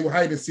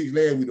hiding 6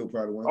 last week though,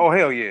 probably. One. Oh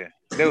hell yeah,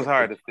 they was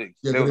higher than 6.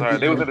 Yeah, they was higher.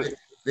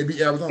 They beat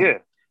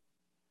Arizona.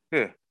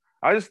 Yeah.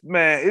 It's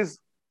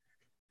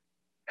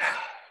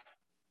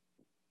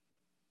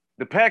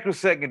the Packers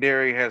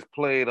secondary has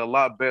played a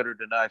lot better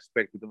than I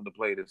expected them to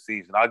play this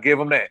season. I'll give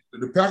them that.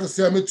 The Packers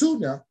sell me too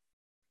now.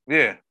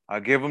 Yeah,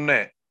 I'll give them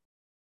that.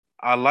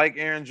 I like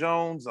Aaron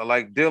Jones. I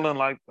like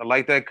Dylan. I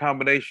like that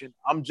combination.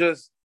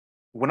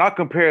 When I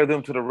compare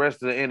them to the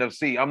rest of the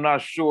NFC, I'm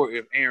not sure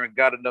if Aaron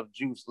got enough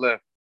juice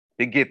left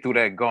to get through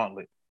that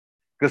gauntlet.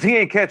 Because he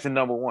ain't catching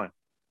number 1.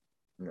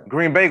 No.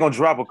 Green Bay gonna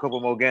drop a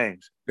couple more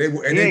games. They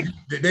need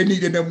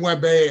that number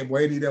 1 bad, boy.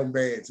 They need them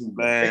bad too.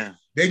 Man.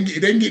 They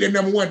can get that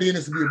number 1, then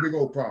it's gonna be a big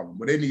old problem.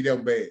 But they need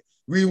them bad.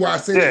 Reason why I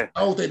say that,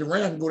 I don't think the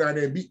Rams can go down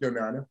there and beat them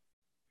down there.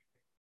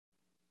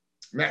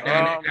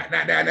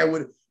 Not down there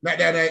with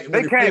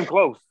they came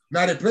close.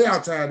 Now they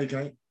playoff time, they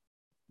can't.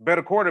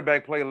 Better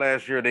quarterback play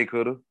last year, they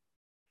could have.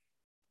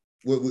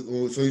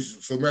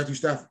 So Matthew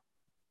Stafford.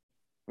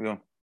 Yeah.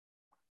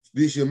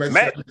 This year,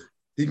 Matt,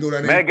 he can go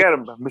down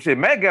there.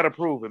 Matt got to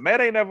prove it.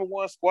 Matt ain't never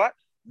won squat.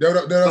 That's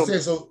what I'm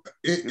saying. So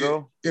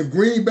if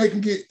Green Bay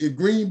can get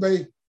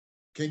the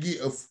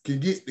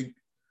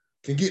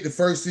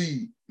first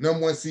seed,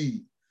 number 1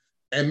 seed,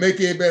 and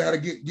make everybody how to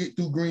get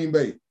through Green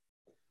Bay,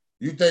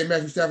 you think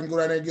Matthew Stafford can go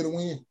down there and get a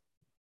win?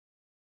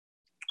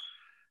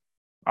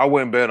 I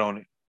wouldn't bet on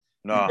it.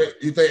 No.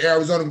 You think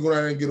Arizona can go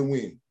down there and get a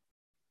win?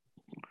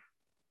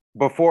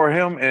 Before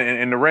him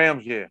and the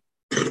Rams, yeah.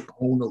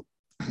 Oh no.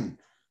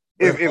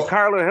 If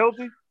Kyler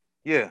healthy,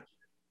 yeah.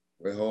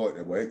 It's hard.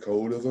 That boy,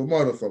 cold as a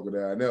motherfucker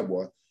down there,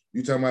 boy.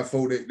 You talking about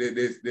folk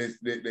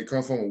that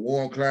come from a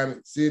warm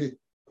climate city?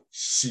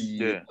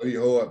 Shit, pretty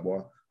hard,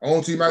 boy.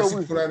 Only team I see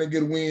go down there and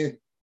get a win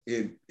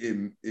in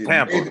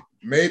Tampa.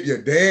 Maybe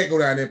your dad go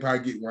down there and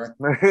probably get one.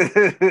 Cause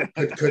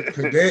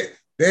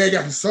dad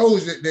got the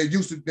soldiers that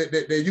used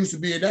to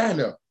being down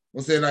there.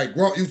 I'm saying like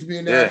Grunt used to be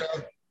in down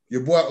there.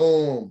 Your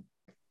boy,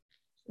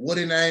 what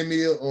his name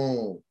is?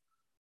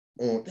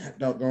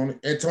 Doggone it,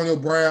 Antonio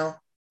Brown.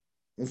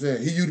 I'm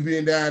saying he used to be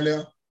in down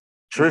there.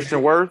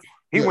 Tristan Wirth,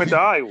 he went to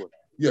Iowa.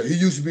 Yeah, he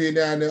used to be in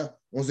down there.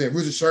 I'm saying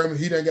Richard Sherman,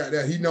 he done got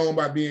that. He know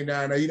about being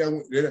down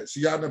there.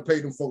 See, y'all done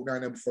played them folk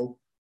down there before.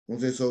 I'm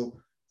saying so.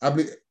 I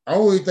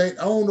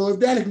don't know if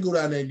Dallas can go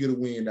down there and get a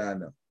win down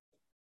there.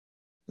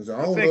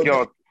 I don't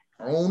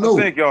know.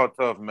 I think y'all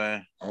tough,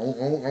 man. I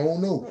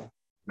don't know.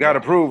 Got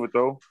to prove it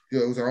though.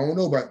 Yeah, I don't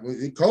know, but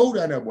it's cold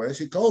down there, boy. That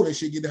shit cold. That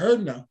shit get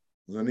hurt now.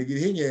 When they get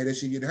hit in your head, that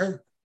shit get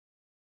hurt.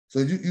 So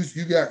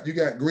you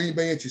got Green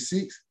Bay at your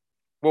 6.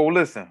 Well,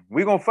 listen,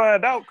 we're gonna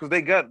find out because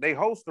they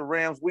host the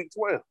Rams week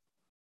 12.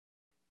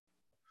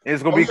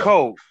 It's gonna be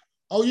cold.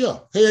 Oh yeah,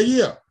 hell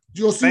yeah.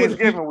 You gonna see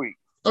Thanksgiving week.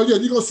 Oh yeah,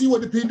 you gonna see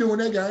what the P doing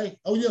that guy.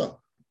 Oh yeah.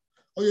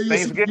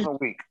 Thanksgiving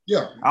week.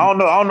 Yeah. I don't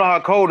know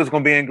how cold it's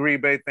gonna be in Green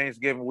Bay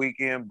Thanksgiving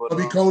weekend, but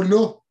it'll be cold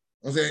enough.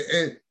 I'm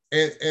saying,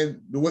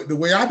 and the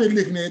way I've been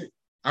looking at it,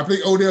 I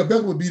think Odell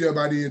Beckham will be there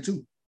by the end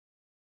too.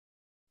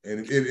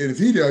 And if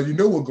he there, you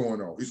know what's going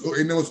on.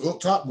 It's up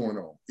top going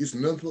on. It's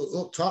nothing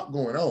up top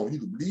going on. You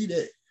can believe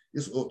that.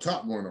 It's up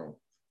top going on.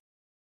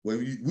 Well,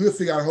 we'll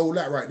figure out a whole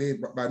lot right there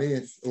by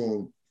then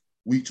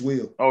week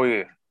 12. Oh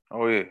yeah.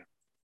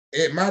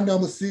 At my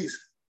number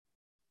 6,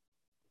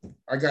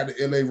 I got the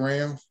LA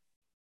Rams.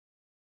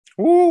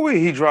 Ooh,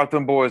 he dropped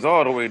them boys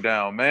all the way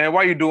down, man.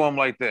 Why you do them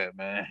like that,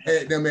 man?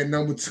 Had them at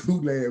number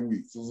 2 last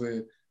week. So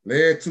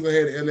last 2 I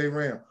had the LA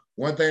Rams.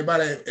 One thing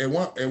about it, at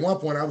one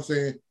point I was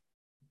saying,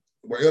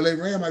 well,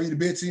 LA Rams might be the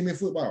best team in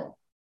football.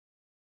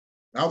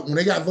 When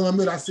they got Von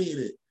Miller, I said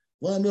that.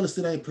 Von Miller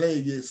still ain't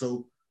played yet,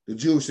 so the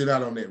jury's shit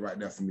out on that right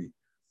now for me.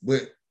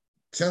 But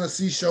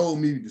Tennessee showed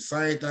me the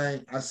same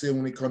thing I said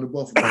when they come to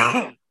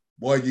Buffalo.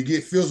 Boy, you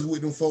get physical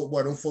with them folk,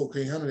 boy, them folk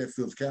can't handle that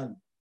physicality.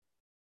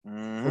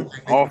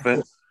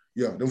 Offense.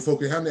 Yeah, them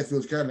folk can't handle that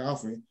physicality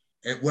offense.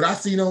 And what I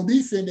seen on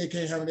defense, they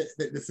can't handle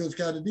the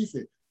physicality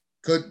defense.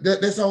 Because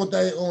that's the only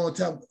thing on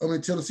top,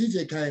 Tennessee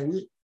just came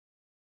with.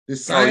 They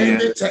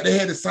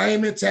had the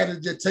same mentality,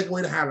 just take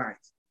away the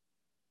highlights.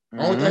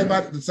 Only thing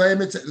about it, the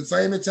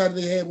same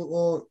mentality they had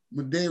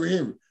with Derrick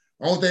Henry.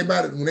 Only thing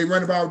about it, when they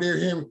run the ball with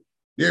Derrick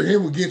Henry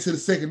will get to the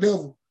second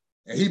level,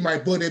 and he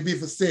might put that bit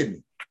for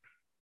 70.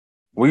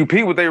 Well, you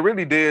peep what they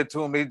really did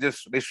to him.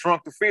 They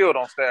shrunk the field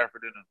on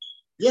Stafford.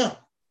 Yeah.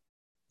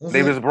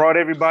 They just brought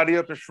everybody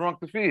up and shrunk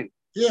the field.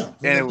 Yeah.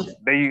 And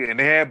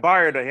they had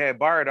Byard. They had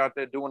Byard out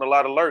there doing a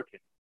lot of lurking.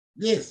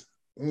 Yes.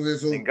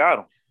 So they got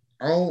him.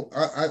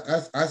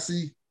 I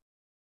see.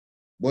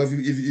 But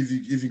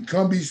if you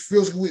come be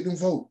physical with them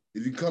folk,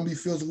 they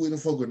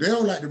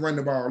don't like to run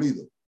the ball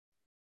either.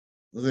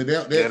 They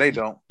don't. They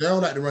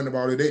don't like to run the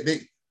ball.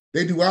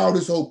 They do all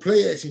this whole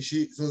play action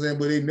shit, but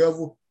they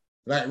never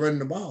like running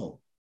the ball.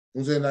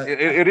 Most of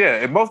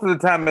the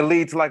time it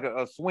leads to like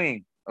a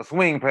swing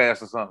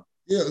pass or something.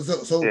 Yeah,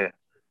 so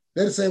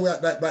that's the same way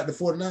about the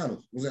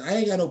 49ers. I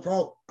ain't got no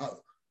problem.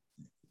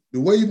 The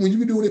way when you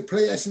be doing it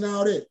play action and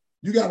all that,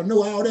 you got to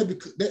know all that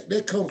because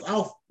that comes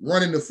off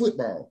running the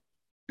football.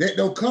 That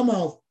don't come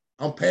off,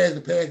 I'm passing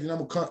the pass and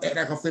I'm going to act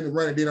like I'm finna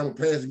run it, then I'm going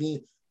to pass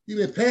again. You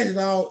been passing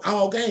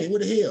all game.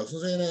 What the hell?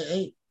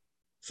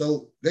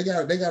 So they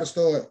got to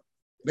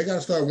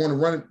start wanting to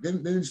run it. They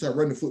need to start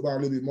running the football a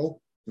little bit more.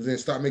 And then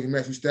start making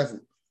Matthew Stafford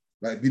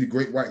like be the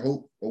great white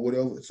hope or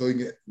whatever. So he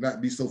can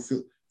not be so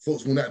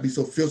folks will not be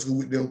so physical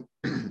with them.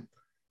 And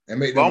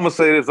make them. I'm gonna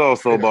say this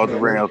also about the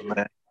Rams,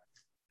 man.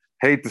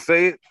 Hate to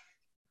say it,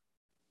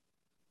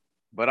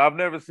 but I've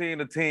never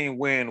seen a team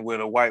win with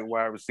a white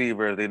wide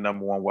receiver as their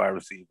number 1 wide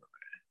receiver.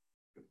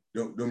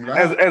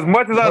 As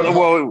much as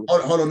hold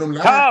on,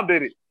 Tom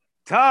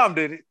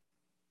did it.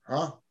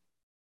 Huh?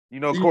 You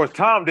know, of course,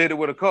 Tom did it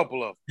with a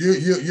couple of them.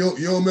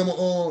 You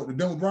remember the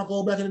Denver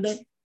Broncos back in the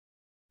day?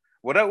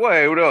 Well, that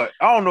way,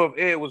 I don't know if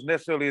Ed was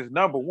necessarily his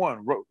number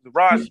 1.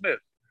 Rod Smith.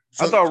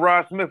 I thought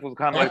Rod Smith was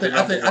kind of I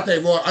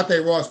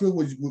think Rod Smith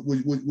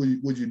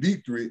was your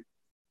deep threat.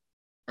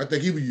 I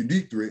think he was your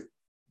deep threat.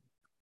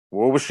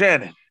 What was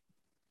Shannon?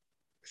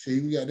 See,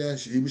 we got that.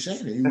 He was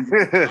Shannon. He was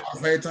a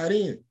fan tight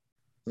end.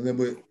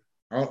 But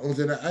I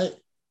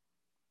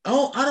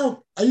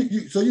don't.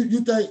 So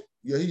you think?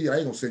 Yeah, I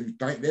ain't gonna say you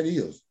think that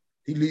is.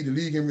 He lead the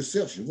league in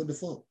reception. What the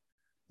fuck?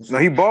 No,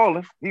 he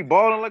balling. He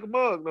balling like a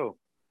bug though.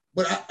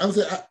 But I'm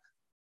saying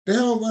they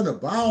don't run the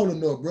ball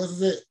enough, bro.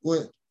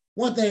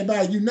 One thing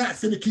about it, you're not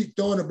finna keep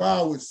throwing the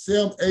ball with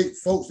 7, 8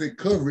 folks in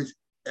coverage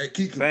and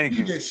keep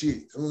competing that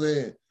shit. I'm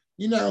saying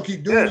you're not gonna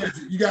keep doing that.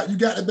 You got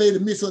to be able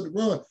to miss up the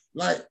run.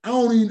 Like I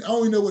don't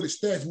even know what the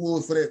stats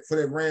was for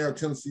that Rams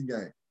Tennessee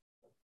game.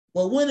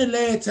 But when the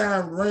last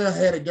time Rams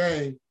had a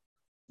game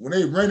when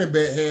they running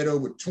back had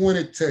over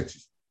 20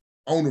 touches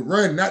on the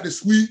run, not the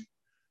sweep.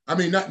 I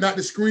mean, not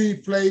the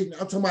screen play.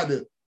 I'm talking about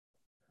the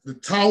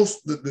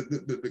toss,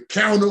 the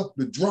counter,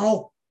 the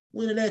draw.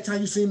 When the last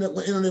time you seen that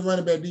when internet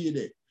running back did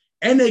that?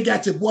 And they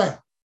got your boy,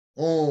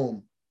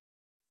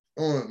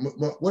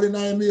 what did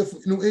name is for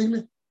New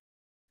England?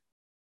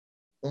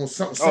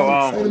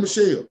 Sony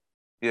Michel.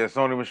 Yeah,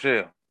 Sony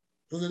Michel.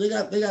 So they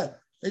got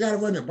to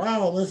run the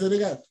ball. Man. So they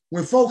got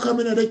when folk come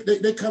in there,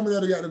 they come in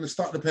there, they got them to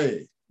start the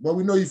pass. But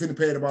we know you finna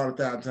pay the ball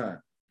 1,000 times.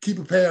 Keep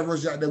a pass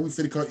rush out there. We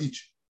finna come eat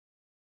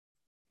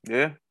you.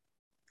 Yeah.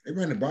 They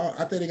run the ball.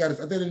 I think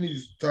they need to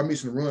start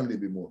mixing the run a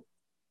little bit more.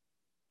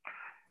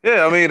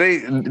 Yeah, I mean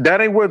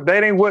that ain't what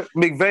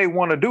McVay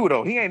want to do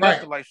though. He ain't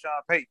nothing like Sean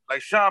Payton.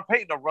 Like Sean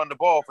Payton will run the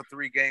ball for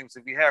 3 games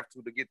if he have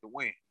to get the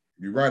win.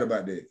 You're right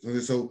about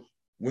that. So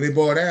when they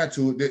boil down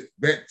to it,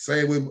 that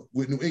same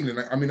with New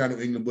England. I mean not New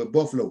England, but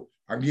Buffalo.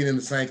 I'm getting in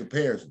the same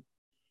comparison.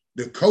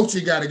 The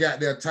coaching got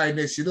there tighten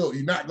that shit up.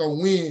 You're not gonna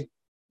win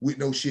with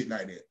no shit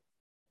like that.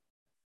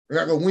 You're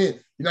not gonna win.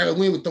 You're not gonna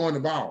win with throwing the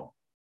ball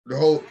the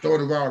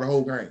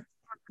whole game.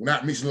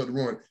 Not mixing up the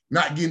run.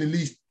 Not getting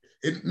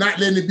not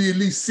letting it be at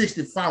least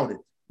 60-40.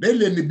 They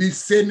letting it be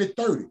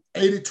 70-30,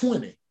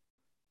 80-20.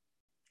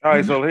 All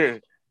right, so here,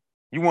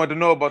 you want to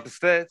know about the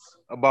stats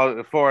about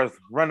as far as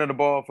running the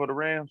ball for the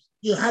Rams?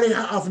 Yeah,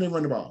 how often they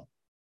run the ball?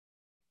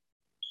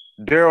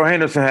 Darrell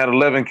Henderson had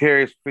 11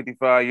 carries,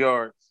 55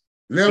 yards.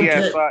 He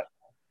had 5.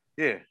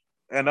 Yeah,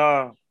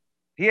 and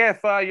he had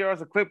 5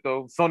 yards a clip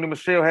though. Sony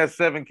Michel had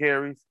 7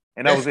 carries,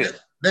 and that was it.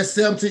 That's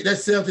 17.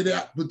 That's 17.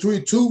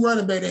 Between 2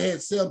 running backs, they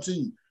had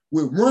 17.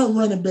 With one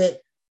running back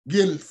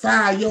getting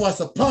 5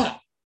 yards a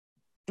pop.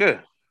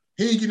 Yeah.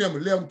 He get them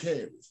 11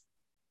 carries.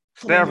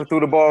 Stafford threw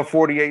the ball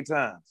 48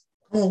 times.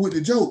 Come on with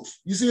the jokes.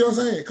 You see what I'm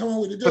saying? Come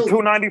on with the jokes. For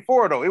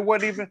 294 though. It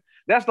wasn't even.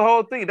 That's the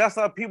whole thing. That's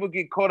how people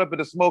get caught up in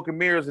the smoke and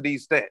mirrors of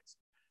these stats.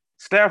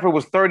 Stafford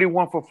was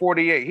 31 for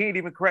 48. He ain't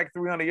even cracked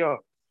 300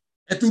 yards.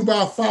 And threw the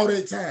ball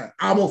 48 times.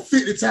 Almost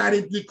 50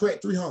 times they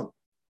cracked 300.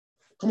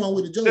 Come on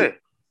with the joke. Yeah.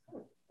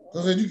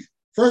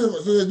 First of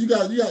all, you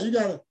gotta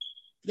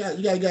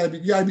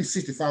be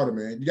 60-40,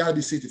 man. You gotta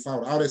be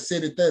 60-40. All that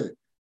 70-30,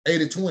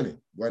 80-20.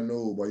 Boy,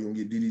 no, boy, you don't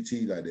get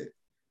DDT like that.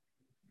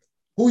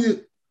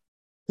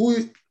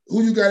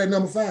 Who you got at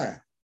number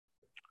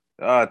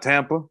 5?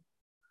 Tampa.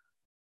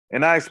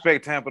 And I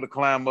expect Tampa to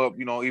climb up,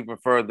 even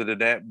further than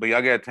that. But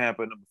I got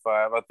Tampa at number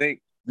 5. I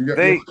think you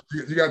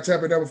got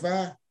Tampa at number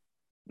 5?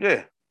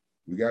 Yeah.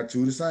 We got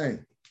 2 the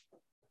same.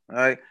 All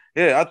right.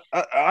 Yeah,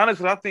 I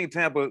honestly, I think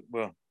Tampa,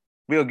 well,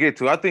 we'll get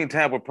to. I think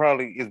Tampa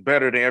probably is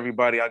better than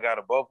everybody I got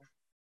above them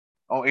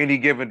on any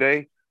given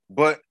day.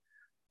 But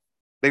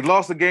they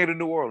lost a game to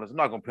New Orleans. I'm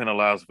not going to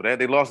penalize for that.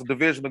 They lost a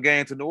divisional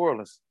game to New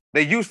Orleans.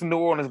 They used to New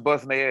Orleans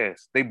busting their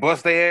ass. They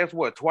bust their ass,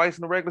 twice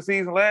in the regular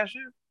season last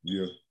year?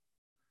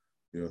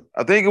 Yeah.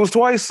 I think it was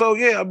twice. So,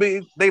 yeah, I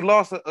mean, they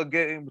lost a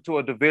game to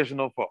a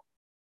divisional foe.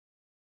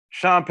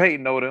 Sean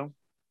Payton know them.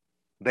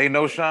 They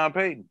know Sean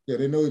Payton. Yeah,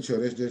 they know each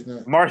other. That's just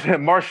not.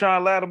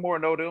 Marshawn Lattimore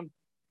know them.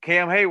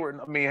 Cam Hayward,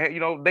 I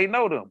mean, they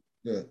know them.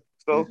 Yeah.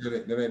 So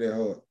that ain't that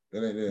hard.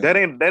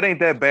 That ain't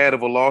that bad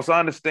of a loss. I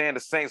understand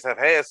the Saints have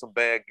had some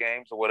bad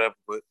games or whatever,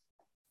 but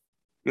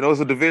it's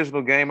a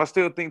divisional game. I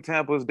still think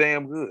Tampa is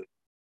damn good.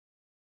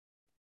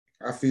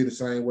 I feel the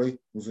same way.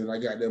 I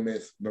got them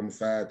at number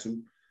 5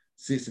 too.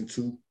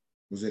 6-2.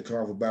 Was at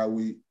Carver bye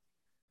week.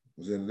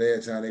 The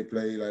last time they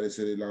played, like they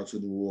said, they lost to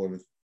New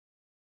Orleans.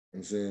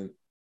 I'm saying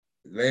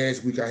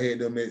last week I had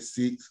them at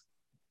 6.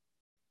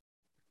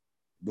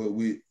 But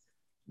with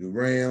the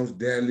Rams,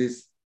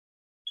 Dallas,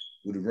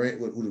 with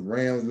the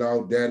Rams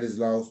lost, Dallas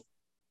lost.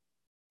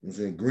 I'm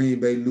saying Green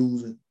Bay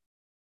losing.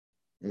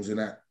 I'm saying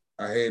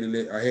I had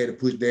to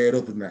push that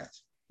up a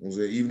notch. I'm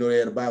saying even though they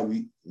had a bye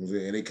week, I'm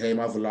saying, and they came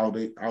off a loss,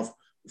 off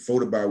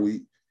before the bye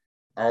week.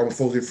 All the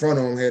folks in front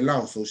of them had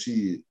lost, so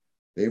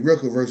they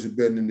record versus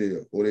better than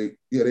theirs,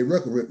 they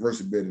record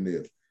versus better than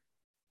theirs,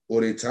 or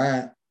they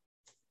tied.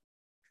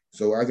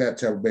 So I got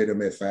Tampa Bay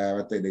them at 5.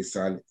 I think they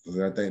solid because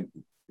I think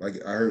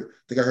I heard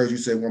you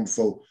say one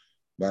before.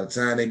 By the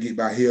time they get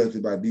by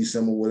healthy by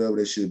December, whatever,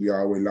 they should be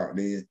already locked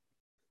in.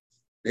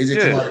 They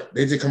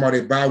just come out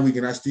their bye week,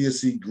 and I still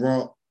see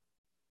Grunt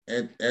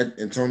and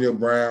Antonio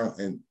Brown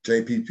and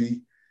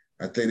JPP.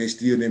 I think they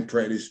still didn't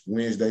practice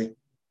Wednesday.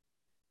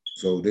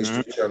 So they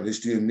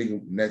still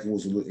necking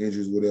with some little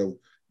injuries, whatever.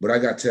 But I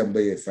got Tampa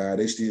Bay at 5.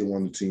 They still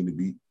want the team to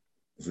beat.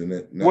 So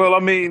well, I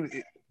mean,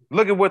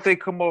 look at what they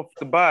come off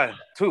the bye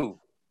too.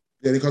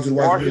 Yeah, they come to the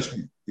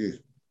Washington. Yeah.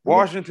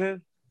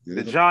 Washington,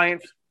 the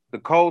Giants, the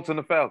Colts, and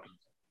the Falcons.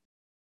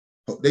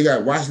 They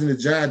got Washington,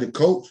 the Giants, the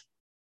Colts.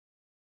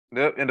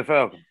 Yep, and the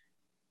Falcons.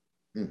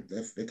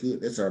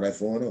 That's all that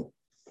 4-0.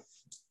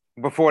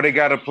 Before they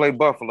got to play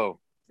Buffalo.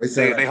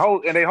 They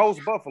host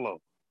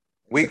Buffalo.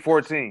 Week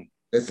 14.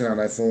 That sounds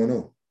like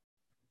 4-0.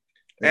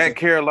 At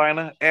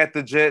Carolina, at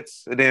the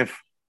Jets, and then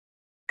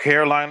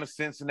Carolina,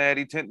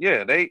 Cincinnati.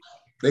 They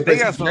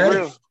got some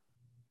real.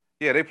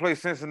 Yeah, they play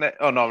Cincinnati.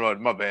 Oh no,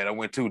 my bad. I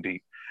went too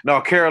deep.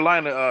 No,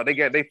 Carolina.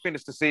 They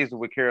finished the season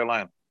with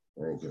Carolina.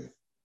 Okay.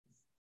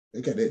 They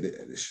got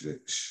that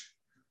shit.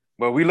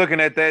 But we looking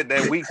at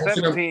that week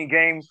 17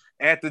 game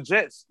at the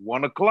Jets,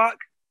 1:00.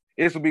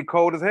 It's gonna be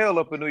cold as hell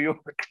up in New York.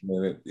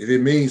 Man, if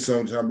it means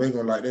something, they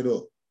gonna light that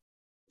up.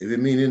 If it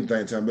means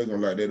anything, they gonna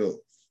light that up.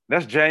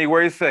 That's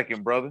January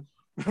 2nd, brother.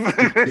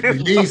 If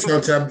it means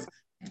something,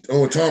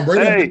 Tom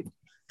Brady. Hey.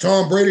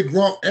 Tom Brady,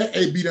 Gronk, and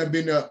AB done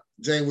been up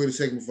January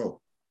 2nd before.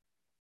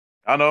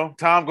 I know.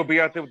 Tom gonna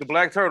be out there with the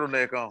black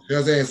turtleneck on. You know what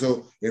I'm saying?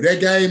 So if that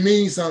game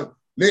means something,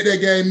 let that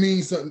game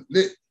mean something.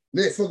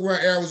 Let fuck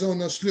around Arizona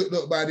done slipped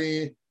up by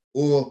then,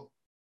 or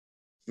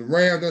the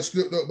Rams done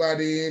slipped up by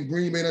then,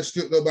 Green Bay done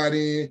slipped up by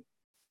then.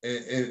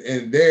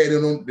 and dad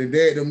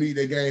don't need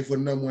that game for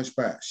the number one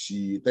spot.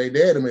 Shit, they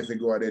dad them if they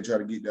go out there and try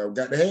to get that.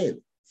 Got to have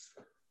it.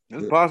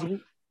 It's possible.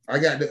 I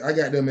got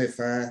them at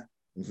 5.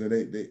 So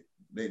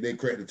they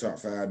cracked the top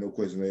 5, no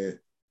question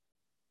there.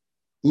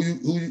 Who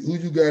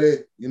you got at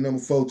your number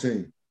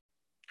 14?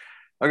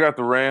 I got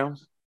the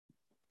Rams.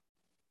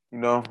 You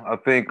know, I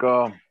think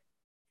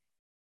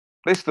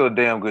they still a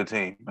damn good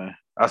team, man.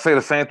 I say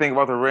the same thing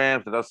about the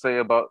Rams that I say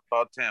about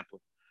Tampa.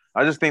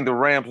 I just think the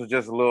Rams are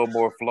just a little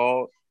more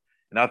flawed.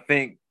 And I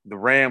think the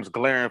Rams'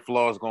 glaring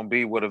flaw is going to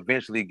be what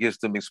eventually gets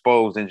them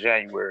exposed in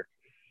January.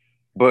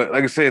 But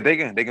like I said, they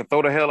can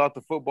throw the hell out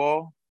the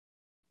football.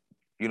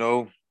 You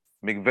know,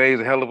 McVay's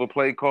a hell of a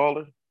play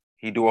caller.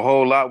 He do a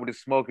whole lot with his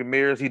smoke and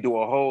mirrors. He do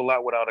a whole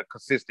lot without a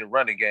consistent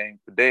running game,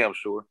 for damn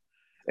sure.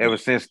 Ever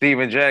since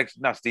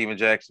not Steven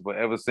Jackson, but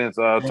ever since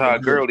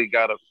Todd Gurley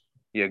got up.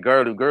 Yeah,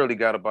 Gurley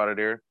got up out of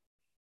there.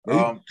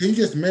 He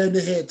just mad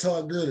they had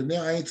Todd Gurley.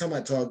 Now I ain't talking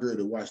about Todd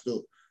Gurley washed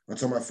up. I'm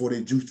talking about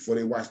before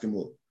they washed him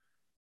up.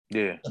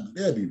 Yeah.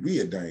 That'd be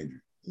real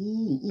danger.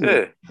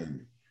 Yeah.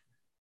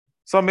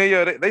 So, I mean,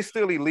 yeah, they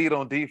still elite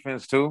on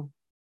defense, too.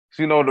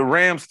 So, you know, the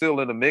Rams still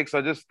in the mix.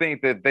 I just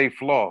think that they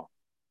flaw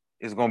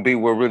is going to be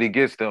what really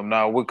gets them.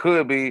 Now, what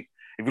could be,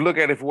 if you look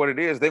at it for what it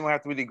is, they're going to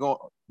have to really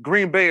go.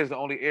 Green Bay is the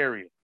only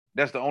area.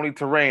 That's the only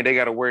terrain they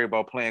got to worry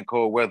about playing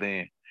cold weather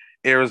in.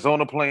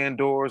 Arizona playing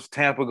indoors.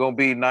 Tampa going to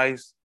be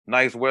nice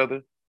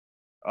weather.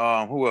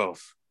 Who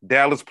else?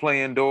 Dallas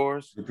playing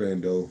indoors. They're playing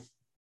indoors.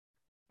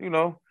 You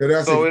know,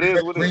 so it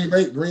is what it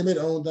is. Green Bay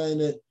the only thing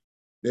that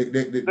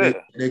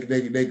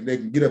they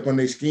can get up on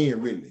their skin,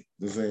 really. You know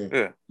what I'm saying?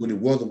 Yeah. With it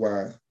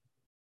weather-wise.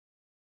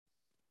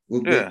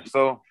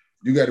 So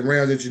you got the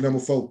Rams at your number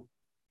 4.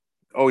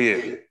 Oh,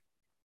 yeah.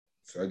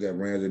 So I got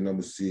Rams at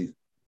number 6.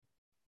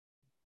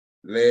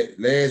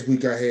 Last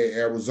week I had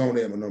Arizona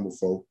at my number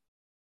 4. You know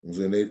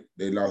what I'm saying?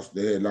 They had lost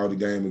the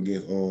game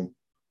against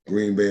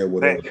Green Bay or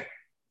whatever.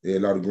 They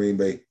had lost to Green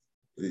Bay.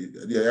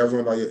 Yeah,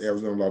 Arizona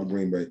lost to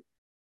Green Bay.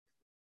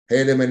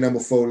 Had them at number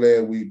 4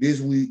 last week. This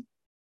week,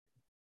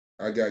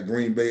 I got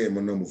Green Bay at my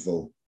number 4. You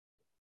know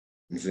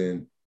what I'm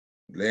saying?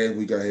 Last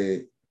week, I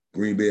had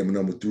Green Bay at my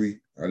number 3.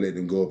 I let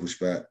them go up a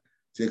spot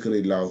just because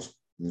they lost.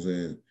 You know what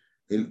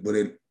I'm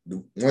saying?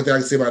 The one thing I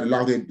can say about the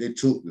loss, they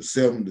took the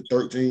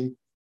 7-13.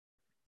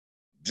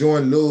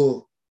 Jordan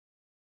Love,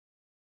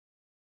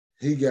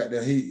 he got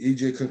there. He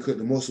just couldn't cut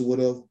the muscle,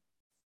 whatever.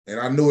 And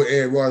I know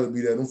Aaron Rodgers would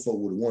be there. Them folks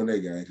would have won that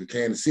game because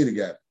Kansas City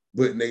got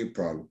but they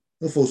problem.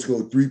 Them folks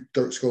scored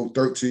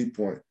 13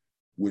 points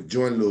with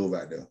Jordan Love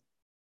out there.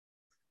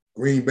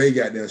 Green Bay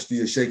got there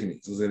still shaking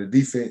it. So the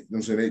defense, you know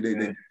what I'm saying,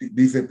 they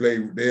defense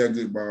played their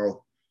good ball. You know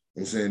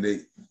what I'm saying, they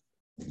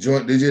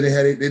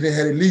didn't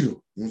have a leader. You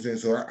know what I'm saying?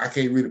 So I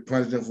can't really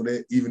punish them for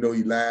that, even though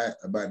he lied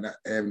about not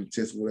having the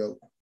test or whatever.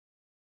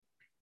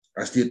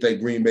 I still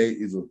think Green Bay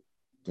is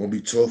gonna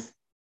be tough. You know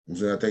what I'm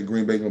saying? I think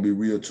Green Bay gonna be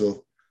real tough.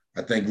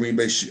 I think Green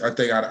Bay I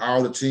think out of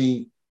all the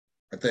team,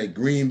 I think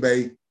Green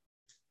Bay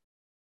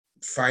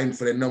fighting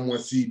for that number 1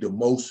 seed the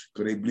most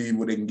because they believe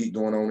what they can get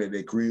going on at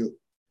their crib.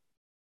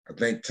 I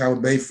think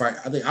Tampa Bay fight.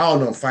 I think all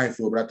of them fight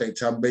for it, but I think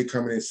Tampa Bay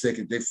coming in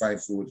second, they fight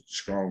for it the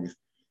strongest.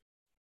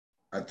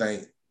 I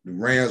think the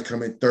Rams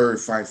come in third,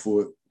 fight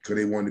for it because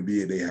they want to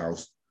be at their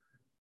house.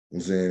 You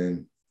know what I'm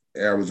saying?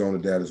 Arizona,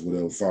 Dallas,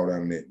 whatever, fall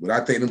down on that. But I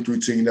think them 3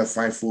 teams that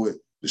fight for it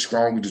the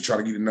strongest to try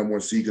to get the number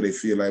 1 seed because they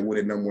feel like what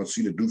that number 1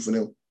 seed to do for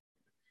them.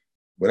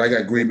 But I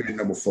got Green Bay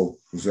number 4.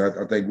 So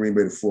I think Green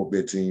Bay the 4th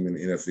best team in the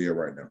NFL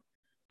right now.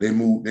 They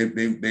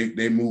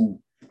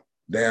moved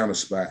down a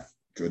spot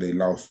because they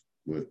lost.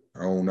 But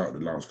I don't know the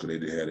loss because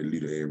they had a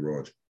leader, Aaron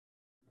Rodgers.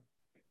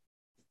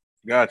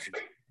 Gotcha.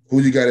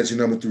 Who you got at your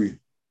number 3?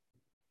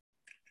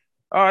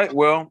 All right,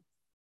 well,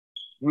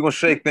 we're going to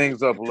shake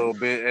things up a little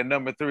bit. At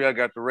number 3, I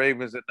got the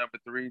Ravens at number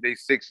 3. They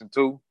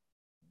 6-2.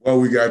 Well,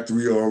 we got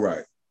 3 all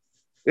right.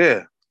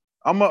 Yeah.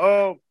 I'm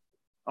gonna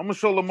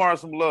show Lamar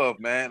some love,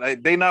 man.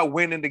 Like, they not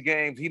winning the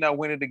games. He not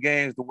winning the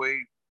games the way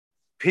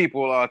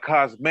people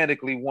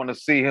cosmetically want to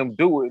see him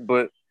do it.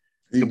 But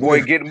the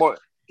boy getting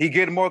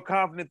more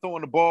confident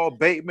throwing the ball.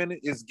 Bateman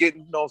is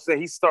getting, you know what I'm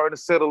saying, he's starting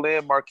to settle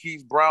in.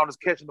 Marquise Brown is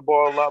catching the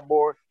ball a lot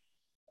more.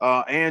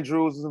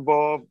 Andrews is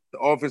involved. The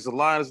offensive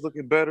line is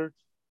looking better.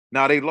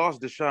 Now they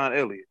lost Deshaun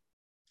Elliott.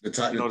 The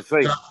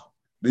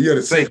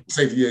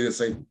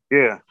safety.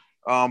 Yeah.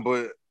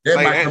 But they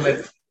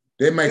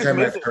might come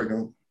back hurt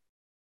them.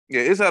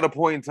 Yeah, it's at a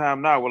point in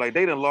time now where like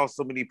they done lost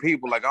so many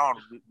people. Like I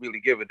don't really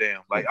give a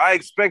damn. Like I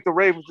expect the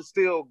Ravens to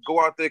still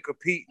go out there,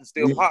 compete, and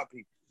still pop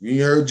people. You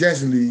ain't heard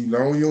Jackson Lee.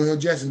 Long you don't hear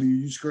Jackson Lee,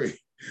 you straight.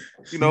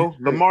 You know,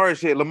 Lamar is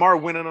shit. Lamar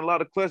winning a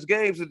lot of clutch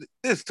games.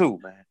 This too,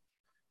 man.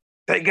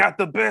 They got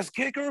the best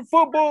kicker in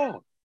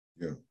football.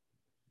 Yeah.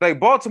 Like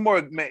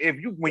Baltimore,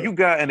 man, when you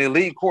got an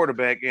elite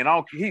quarterback, and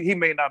he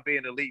may not be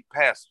an elite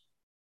passer,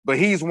 but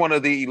he's one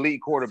of the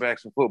elite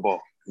quarterbacks in football.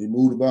 He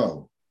moved the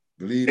ball.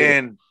 Believe that.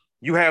 And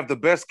you have the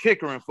best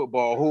kicker in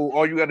football, who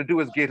all you got to do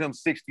is get him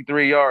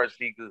 63 yards.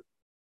 He good.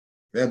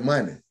 That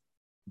money.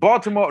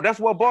 Baltimore, that's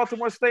why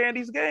Baltimore stay in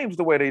these games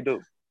the way they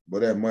do.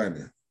 But that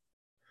money.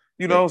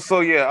 You know, so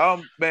yeah,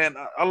 man,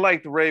 I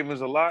like the Ravens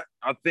a lot.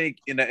 I think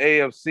in the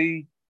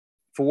AFC,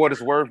 for what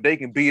it's worth, they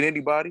can beat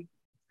anybody.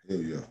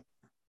 Hell yeah.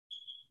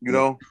 You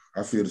know,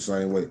 I feel the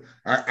same way.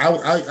 I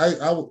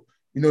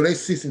you know, they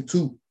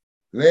 6-2.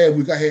 Last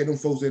week I had them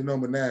folks at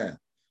number 9.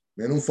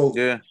 Man, them folks.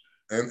 Yeah.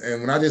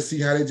 And when I just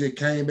see how they just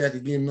came back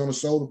again in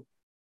Minnesota,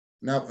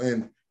 now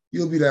and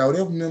you'll be like, oh,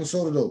 they're from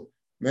Minnesota though.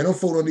 Man, them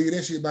folks don't need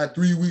that shit by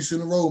 3 weeks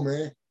in a row,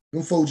 man.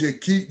 Them folks just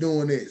keep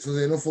doing that. So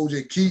then them folks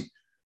just keep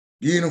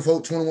getting them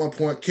folks 21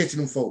 points, catching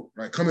them folks.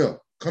 Like, come here.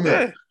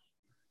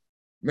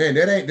 Man,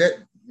 that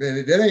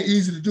ain't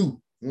easy to do. You know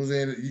what I'm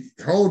saying?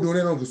 Home doing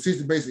that on a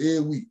consistent basis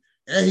every week.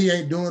 And he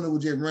ain't doing it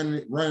with just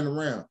running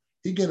around.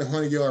 He getting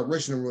 100-yard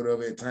rushing or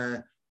whatever at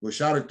time, but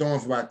shot it throwing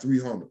for about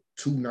 300,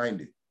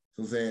 290. So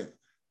I'm saying,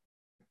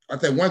 I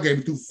think one game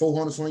he threw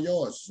 400 some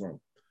yards or something.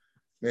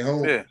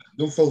 Man,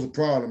 them folks a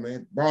problem,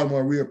 man.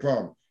 Baltimore a real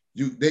problem.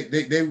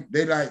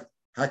 They like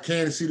how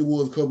Kansas City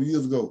was a couple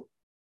years ago.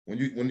 When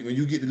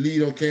you get the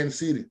lead on Kansas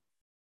City.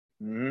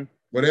 Mm-hmm.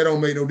 But that don't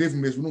make no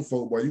difference with them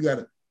folks, boy. You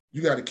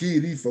gotta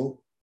kill these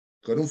folks.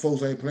 Because them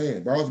folks ain't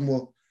playing.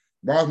 Baltimore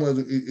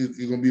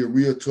is gonna be a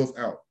real tough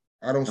out.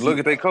 I don't see look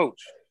at their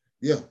coach.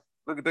 Yeah.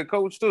 Look at their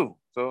coach too.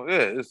 So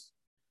yeah,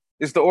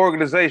 it's the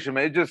organization,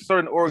 man. It's just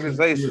certain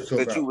organizations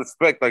that you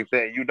respect like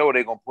that. You know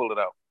they're gonna pull it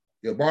out.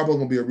 Yeah, Baltimore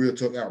gonna be a real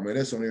tough out, man.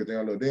 That's on everything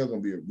I know. They're gonna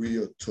be a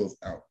real tough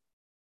out.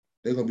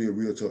 They're gonna be a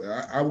real tough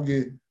out. I would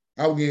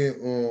get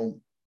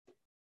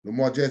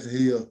Lamar Jackson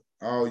here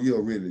all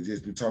year really.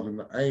 Just been talking.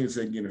 I ain't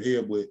saying getting him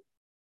here, but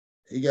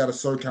he got a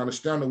certain kind of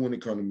standard when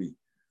it comes to me.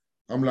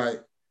 I'm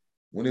like,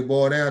 when it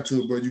boils down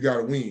to it, bro, you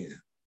gotta win.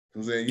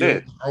 I'm saying,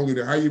 I don't give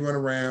a how you run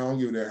around, I don't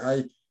give a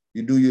how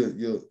you do your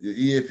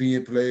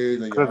ESPN plays.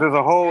 Because there's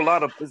a whole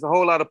lot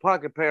of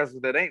pocket passes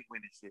that ain't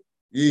winning shit.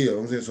 Yeah,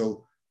 I'm saying,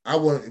 so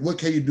what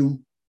can you do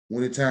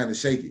when it's time to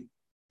shake it?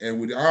 And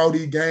with all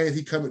these games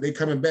they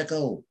coming back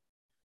on.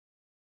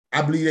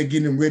 I believe they're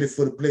getting them ready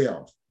for the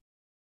playoffs.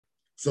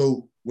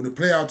 So when the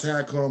playoff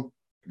time comes,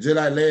 just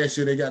like last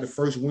year, they got the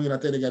first win. I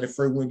think they got the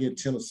first win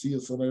against Tennessee or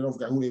something. I don't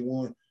forget who they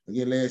won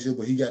again last year,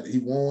 but he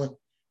won.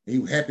 He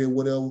was happy or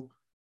whatever.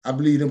 I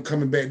believe them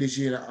coming back this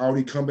year, and all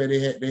the comeback they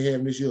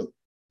have this year,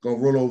 gonna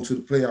roll over to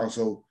the playoffs.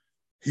 So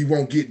he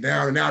won't get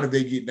down and out if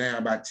they get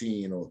down by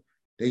 10 or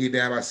they get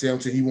down by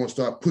 17. He won't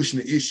start pushing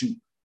the issue.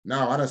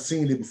 Now I done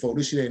seen it before.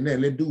 This shit ain't that.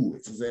 Let's do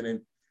it. So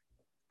and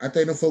I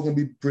think them folks gonna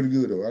be pretty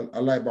good though. I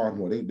like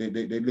Baltimore. They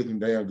looking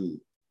damn good.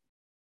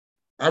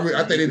 I think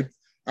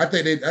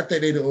they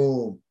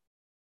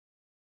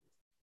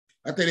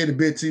the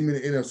best team in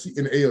the NFC,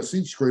 in the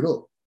AFC, straight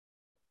up.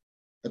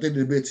 I think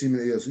they're the best team in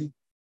the AFC.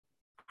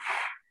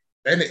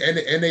 And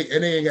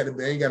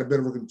they ain't got a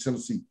better record than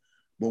Tennessee.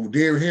 But with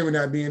Derrick Henry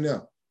not being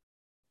there,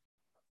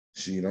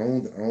 shit, I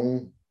don't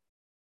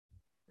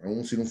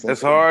see them folks.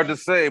 It's hard to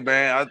say,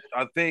 man.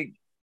 I think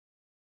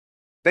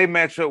they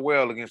match up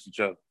well against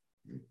each other.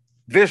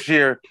 This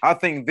year,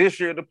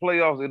 the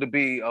playoffs, it'll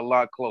be a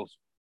lot closer.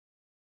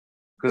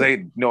 Because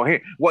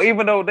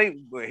even though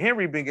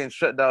Henry been getting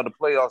shut down the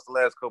playoffs the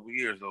last couple of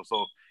years though,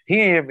 so he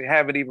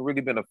haven't even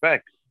really been a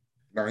factor.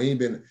 No, he ain't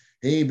been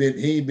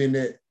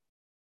that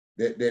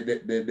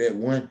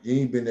one.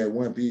 He ain't been that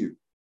one period.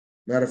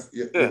 Matter of fact,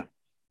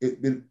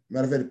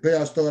 the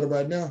playoffs started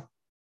right now.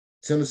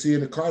 Tennessee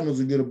and the Cardinals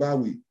will get a bye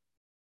week.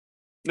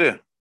 Yeah.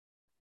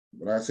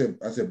 But I said,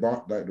 like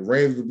the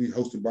Ravens will be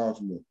hosting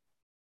Baltimore.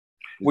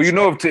 Well, you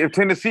know, if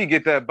Tennessee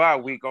get that bye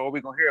week, all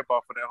we're going to hear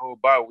about for that whole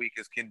bye week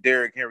is can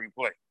Derrick Henry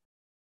play?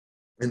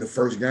 In the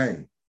first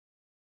game.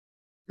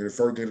 They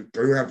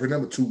don't have to play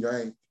number 2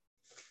 game.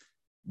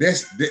 That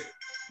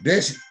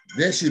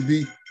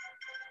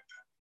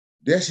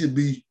should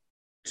be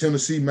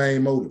Tennessee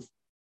main motive.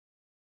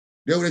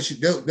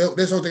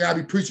 That's something I'd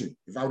be preaching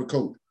if I were the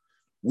coach.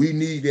 We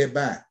need that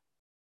bye.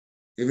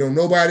 If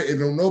nobody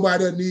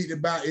else need the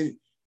bye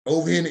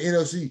over here in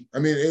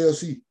the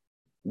ALC,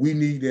 we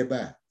need that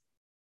bye.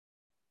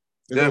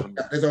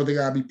 That's all thing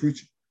I'll be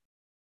preaching.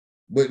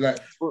 But like,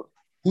 who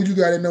you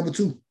got at number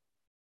 2?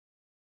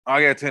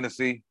 I got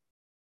Tennessee.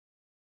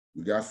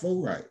 We got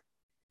 4 right.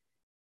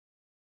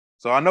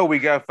 So I know we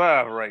got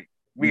 5 right.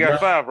 We got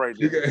 5 right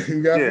there.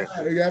 We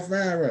got 5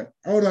 right.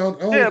 Hold on.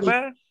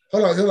 Man.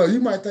 Hold on.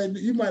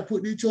 You might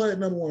put Detroit at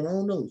number 1. I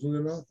don't know.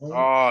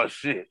 Oh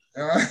shit.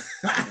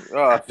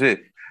 Oh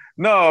shit.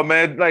 No,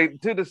 man.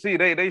 Like Tennessee,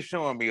 they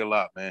showing me a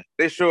lot, man.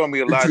 They showing me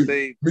a lot.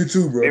 Me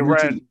too, bro.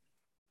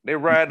 They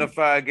riding a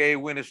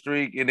 5-game winning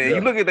streak, and then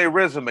you look at their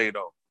resume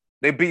though.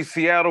 They beat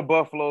Seattle,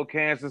 Buffalo,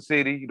 Kansas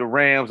City, the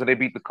Rams, and they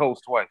beat the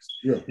Colts twice.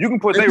 Yeah. You can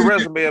put their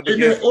resume up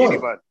against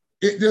anybody.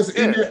 Just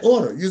in that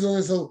order. You know,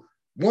 so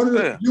one of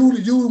the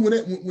usually when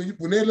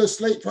that little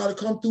slate probably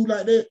come through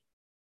like that,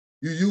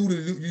 you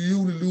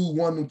usually lose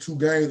 1 or 2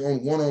 games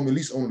on one of them, at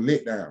least on the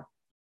letdown.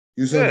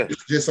 You know,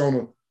 just on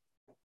a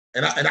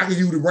and I can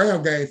use the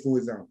Ram game for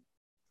example.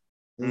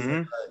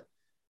 Mm-hmm.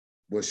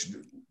 But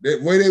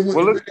that way they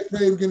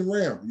played against the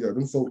Rams. Yeah,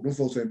 them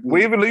folks ain't.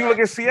 Well, even you look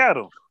at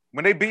Seattle.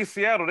 When they beat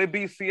Seattle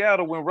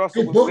when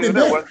Russell was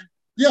there.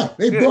 Yeah,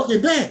 they bought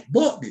it back.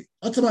 Bought it.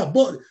 I'm talking about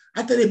bought it.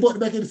 I think they bought it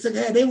back in the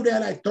second half. They were there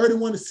like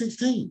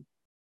 31-16.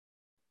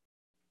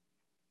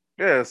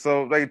 Yeah,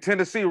 so like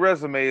Tennessee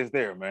resume is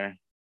there, man.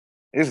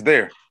 It's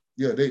there.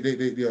 Yeah,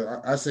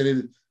 I say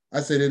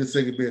they're the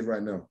second best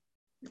right now.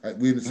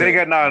 They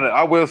got now.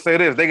 I will say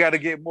this: they got to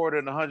get more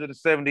than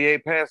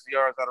 178 passing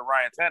yards out of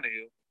Ryan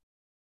Tannehill.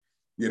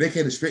 Yeah, they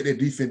can't expect that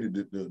defense. They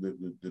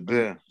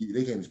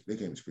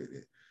can't expect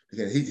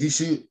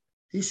that.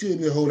 He should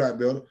be a whole lot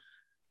better.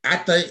 I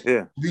think.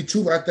 Yeah. To be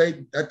true, I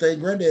think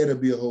Granddad will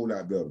be a whole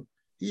lot better.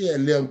 He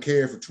had 11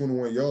 carries for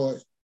 21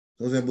 yards.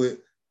 You know what I'm saying? But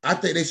I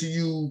think they should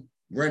use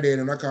Granddad,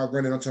 and I call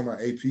Granddad. I'm talking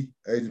about AP,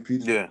 Adrian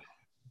Peterson. Yeah.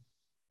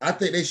 I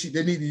think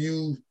they need to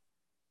use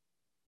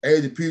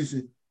Adrian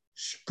Peterson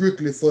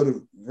strictly for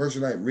the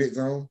version like red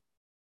zone. You know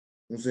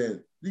what I'm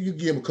saying? You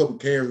give him a couple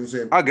carries. You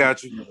know what I'm saying? I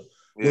got you.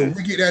 When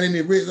we get down in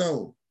the red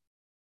zone,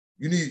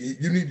 they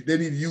need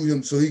to use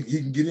him so he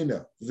can get in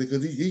there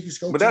because he can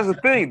score. But that's the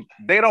thing;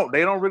 they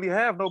don't really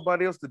have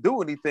nobody else to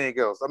do anything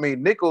else. I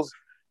mean, Nichols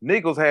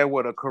had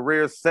a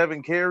career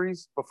 7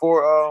 carries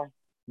before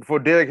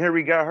Derrick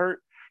Henry got hurt.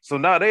 So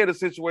now they're in a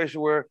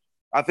situation where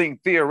I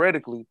think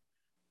theoretically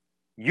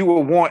you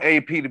would want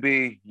AP to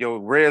be your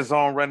red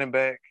zone running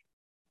back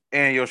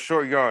and your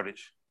short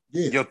yardage.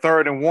 Yes. Your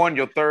 3rd and 1,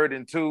 your 3rd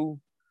and 2.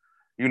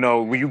 You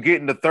know, when you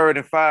get in the 3rd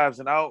and 5s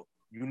and out,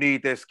 you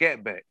need that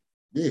scat back.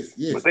 Yes.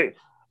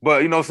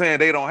 But you know what I'm saying,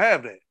 they don't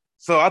have that.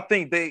 So I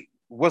think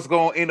what's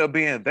going to end up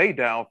being their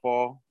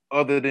downfall,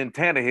 other than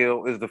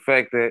Tannehill, is the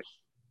fact that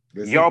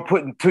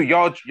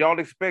y'all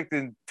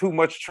expecting too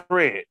much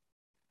tread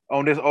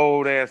on this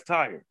old ass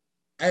tire.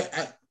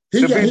 To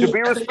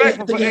be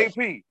respectful for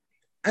AP.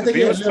 I think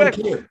he had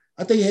 11 carries.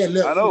 I think he had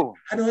 11. I know.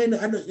 Ain't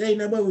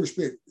nothing but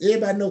respect.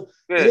 Everybody know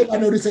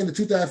this ain't the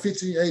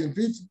 2015 Aiden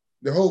Peterson.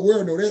 The whole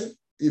world know that.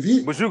 If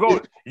he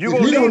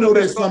don't know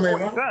that something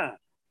wrong.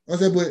 I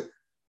said, but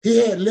he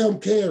had 11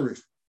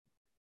 carries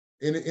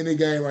in the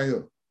game right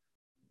here.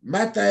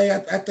 My thing, I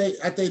think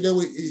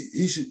that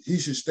he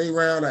should stay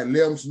around like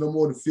 11 to no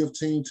more than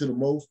 15 to the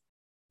most.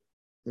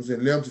 I'm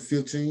saying 11 to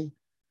 15.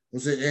 I'm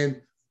saying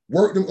and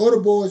work them other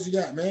boys you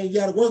got, man. You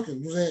got to work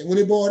them. I'm saying when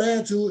they boil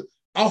down to it,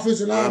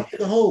 offensive line make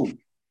a hole.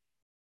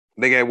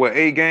 They got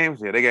 8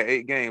 games? Yeah, they got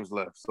 8 games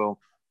left. So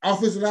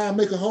offensive line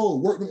make a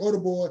hole. Work them other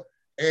boys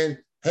and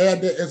have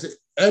that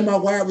and my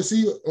wide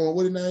receiver on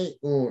what his name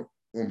on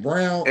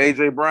Brown,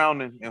 AJ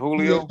Brown and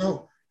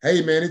Julio.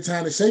 Hey man, it's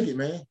time to shake it,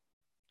 man.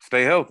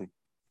 Stay healthy.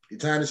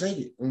 It's time to shake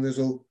it. And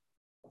so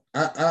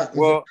I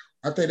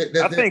think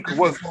that's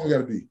what we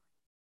gotta be.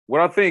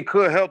 What I think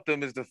could help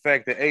them is the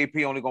fact that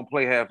AP only gonna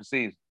play half a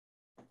season.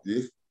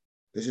 Yes.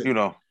 You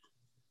know.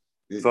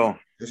 So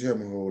that should help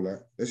him a whole lot.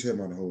 That should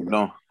help him a whole lot.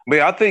 No. But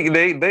I think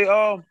they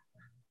I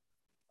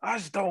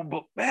just don't,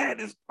 but man,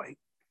 it's like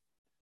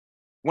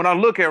when I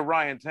look at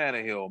Ryan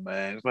Tannehill,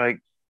 man, it's like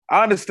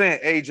I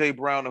understand AJ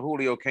Brown and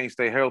Julio can't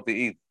stay healthy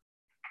either.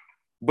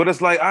 But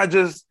it's like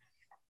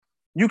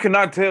you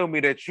cannot tell me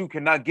that you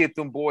cannot get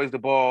them boys the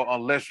ball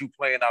unless you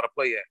playing out of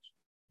play action.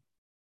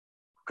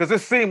 Because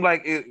it seemed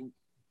like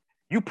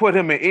you put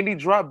him in any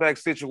drop back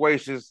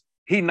situations,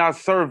 he not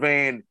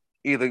surveying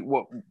either.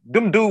 Well,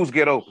 them dudes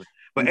get open.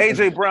 But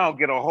AJ Brown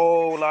get a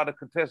whole lot of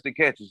contested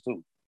catches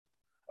too.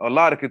 A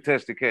lot of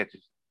contested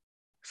catches.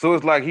 So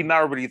it's like he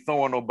not really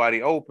throwing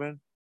nobody open.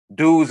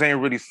 Dudes ain't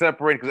really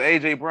separating because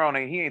AJ Brown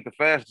ain't the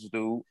fastest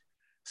dude.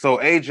 So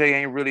AJ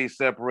ain't really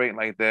separating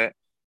like that.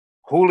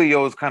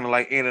 Julio is kind of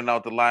like in and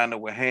out the lineup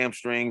with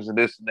hamstrings and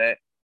this and that.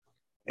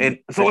 And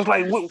so it's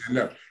like he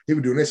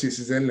been doing that shit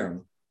since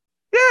Atlanta.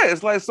 Yeah,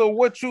 it's like so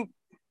what you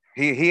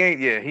he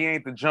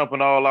ain't the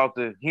jumping all out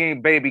there. He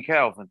ain't baby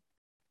Calvin.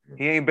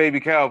 He ain't baby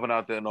Calvin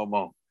out there no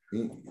more.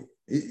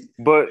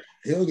 But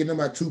he don't get them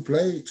about 2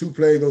 plays. 2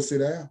 plays, go sit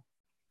down.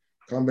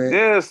 Come back.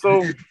 Yeah,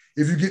 so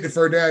if you get the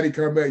first down, he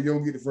come back. You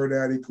don't get the first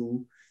down, he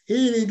cool.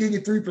 He ain't even give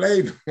you 3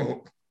 plays.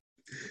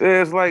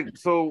 Yeah, it's like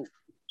so.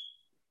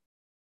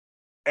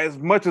 As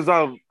much as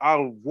I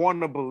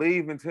want to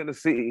believe in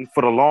Tennessee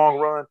for the long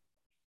run,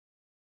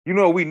 you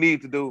know what we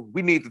need to do?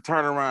 We need to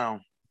turn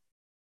around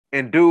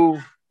and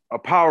do a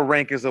power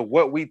rankings of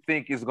what we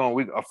think is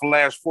going to a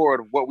flash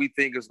forward of what we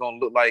think is going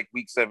to look like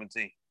week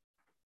 17.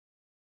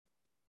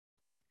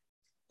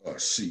 Oh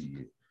shit.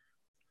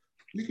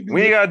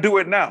 We ain't got to do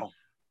it now.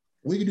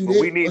 We can do that.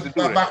 We need to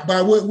do it.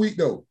 By what week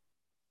though?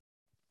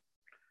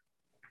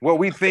 What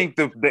we think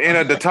the end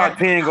of the top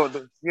 10 go.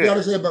 You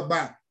understand? But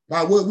by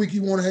what week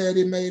you want to have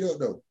it made up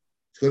though?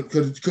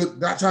 Because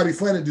not trying to be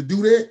funny to do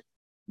that.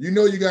 You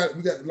know, we got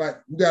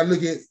to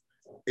look at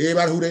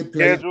everybody who they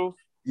play. Schedules.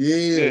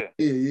 Yeah.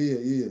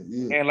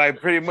 And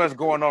like pretty much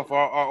going off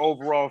our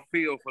overall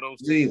feel for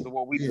those teams and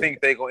what we think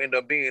they're gonna end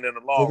up being in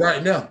the long run.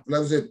 Right now,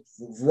 like I said,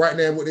 right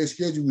now what their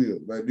schedule is.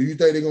 Like, do you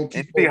think they're gonna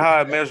keep and see how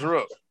it measure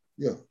up?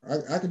 Yeah,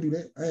 I can do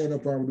that. I ain't no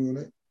problem doing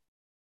that.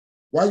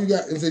 Why you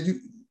got and said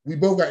we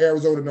both got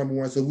Arizona number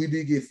 1, so we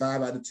did get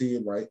 5 out of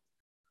 10, right?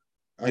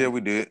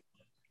 We did.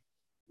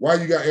 Why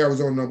you got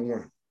Arizona number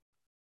 1?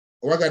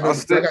 Oh, I got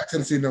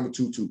Tennessee number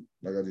 2 too.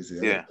 Like I just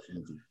said.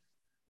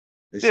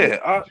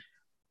 Yeah.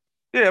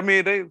 Yeah, I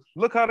mean, they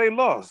look how they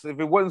lost. If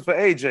it wasn't for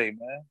AJ,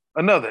 man,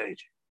 another AJ.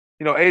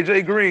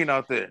 AJ Green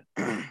out there.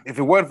 If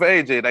it wasn't for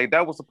AJ, like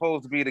that was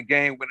supposed to be the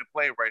game-winning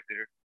play right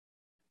there.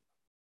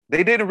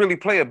 They didn't really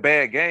play a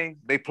bad game.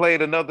 They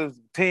played another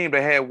team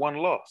that had one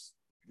loss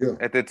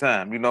at that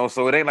time.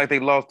 So it ain't like they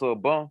lost to a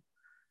bum.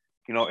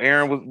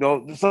 Aaron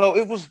was so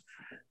it was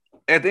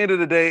at the end of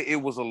the day,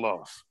 it was a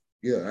loss.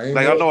 Yeah,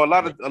 I know a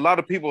lot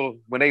of people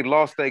when they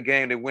lost that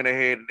game, they went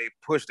ahead and they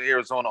pushed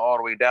Arizona all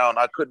the way down.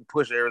 I couldn't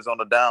push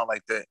Arizona down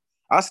like that.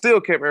 I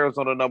still kept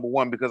Arizona number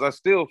one because I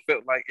still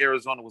felt like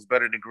Arizona was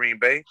better than Green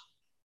Bay.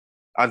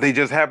 They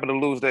just happened to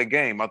lose that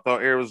game. I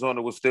thought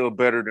Arizona was still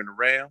better than the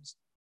Rams,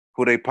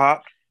 who they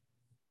popped.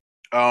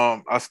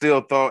 I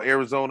still thought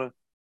Arizona.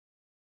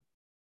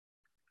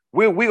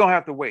 We're gonna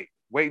have to wait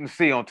and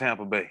see on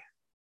Tampa Bay.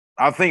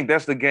 I think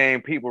that's the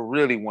game people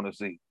really want to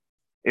see.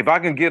 If I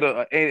can get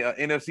a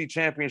NFC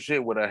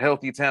championship with a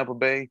healthy Tampa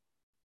Bay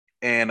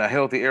and a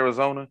healthy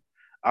Arizona,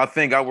 I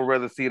think I would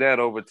rather see that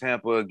over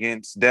Tampa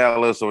against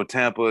Dallas or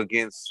Tampa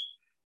against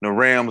the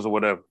Rams or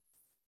whatever.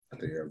 I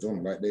think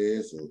Arizona like their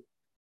ass up.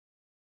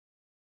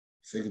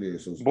 Secondary.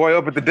 So boy,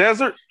 up at the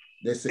desert?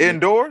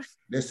 Indoors?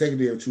 That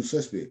secondary too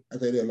suspect. I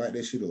think they'll light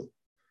that shit up.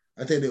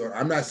 I think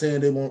I'm not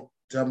saying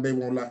Tampa Bay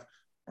won't like.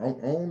 I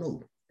don't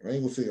know. I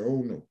ain't gonna say I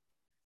don't know.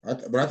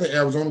 But I think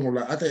Arizona gonna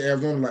like. I think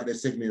Arizona like that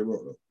secondary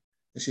rock though.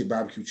 That shit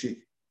barbecue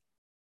chicken.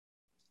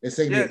 That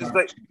secondary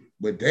barbecue chicken.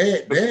 But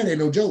Dad ain't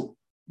no joke.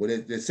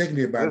 But that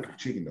secondary barbecue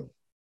chicken though.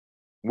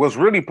 What's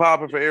really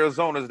popping for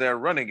Arizona is their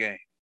running game.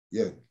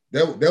 Yeah,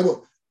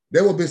 that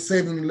would be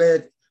saving the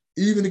last.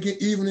 Even in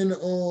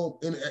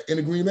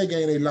the Green Bay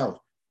game they lost.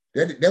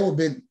 That would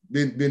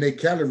been their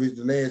calories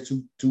the last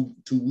two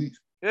weeks.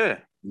 Yeah,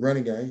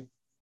 running game.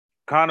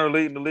 Connor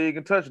leading the league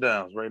in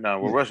touchdowns right now.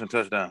 We're rushing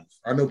touchdowns.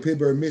 I know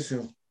Pittsburgh miss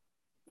him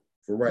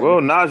for right.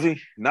 Well,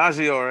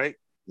 Najee, all right.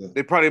 Yeah.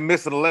 They probably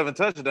missing 11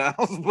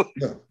 touchdowns. But...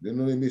 Yeah, they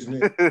know they missing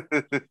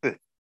that.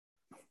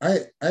 I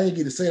ain't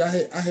get to say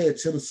it. I had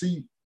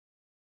Tennessee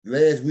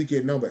last week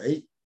at number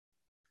 8,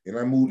 and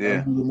I moved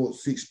them up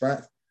 6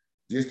 spots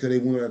just because they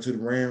went out to the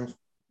Rams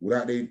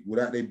without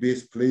their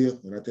best player,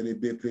 and I think their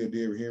best player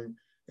Derrick Henry,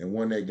 and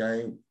won that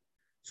game.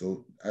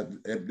 So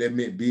that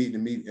meant big to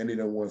me, and they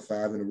done won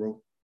 5 in a row.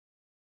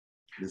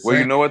 Well,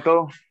 you know what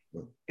though?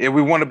 If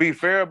we want to be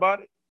fair about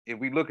it, if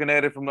we looking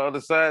at it from the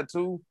other side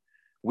too,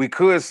 we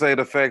could say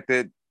the fact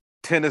that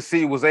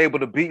Tennessee was able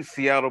to beat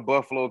Seattle,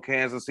 Buffalo,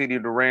 Kansas City,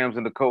 the Rams,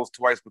 and the Colts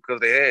twice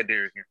because they had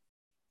Derrick Henry.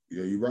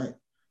 Yeah, you're right.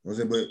 I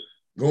said, but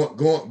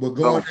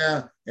going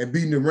down and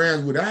beating the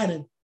Rams without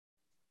him,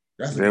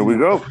 that's there we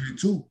go.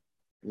 Too.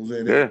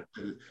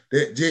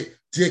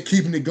 Just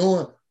keeping it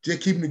going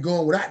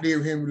without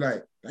Derrick Henry,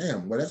 like,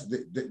 damn, well,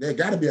 that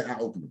got to be an eye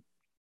opener.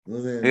 You know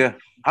what I'm saying? Yeah.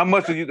 How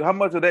much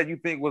of that you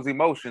think was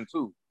emotion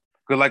too?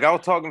 Because like I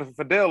was talking to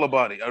Fidel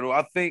about it.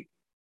 I think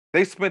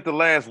they spent the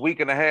last week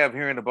and a half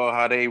hearing about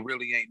how they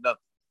really ain't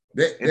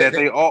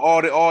nothing.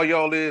 All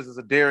y'all is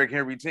a Derrick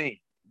Henry team.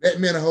 That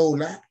meant a whole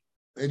lot.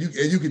 And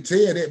you can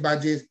tell that by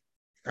just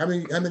how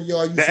many of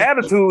y'all you the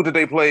attitude that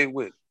they played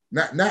with.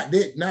 Not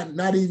even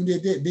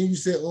that. Then you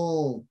said,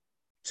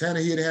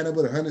 Tannehill had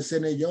about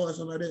 178 yards,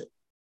 something like that.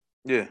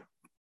 Yeah.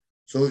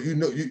 So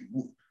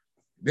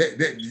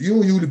that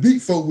you the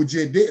beat folk with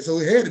just that, so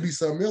it had to be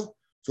something else.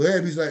 So it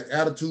had to be like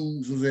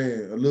attitudes, a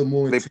little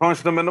more. They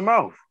punched them in the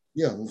mouth.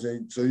 Yeah, I'm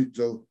saying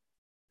so.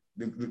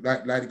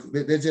 Like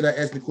that's just I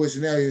asked the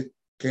question now is,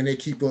 can they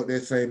keep up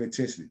that same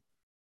intensity?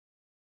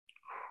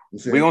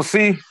 We're gonna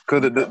see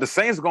because the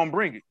Saints are gonna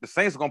bring it. The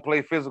Saints are gonna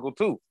play physical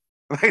too.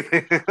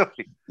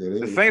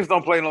 The Saints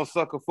don't play no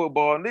sucker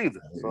football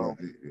neither. So.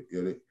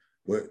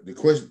 But the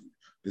question,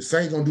 the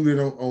Saints gonna do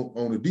that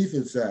on the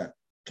defense side.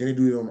 Can they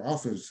do it on the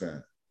offensive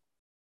side?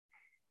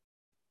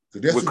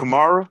 With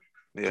Kamara,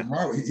 yeah.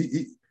 Kamara,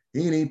 he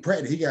ain't even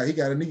practice. He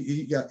got a knee.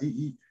 He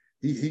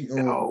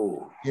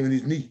giving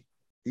his knee.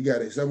 He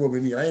got it somewhere over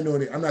his knee. I ain't know.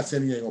 I'm not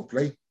saying he ain't gonna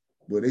play,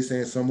 but they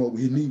saying somewhere over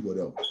his knee,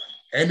 whatever.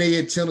 And they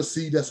at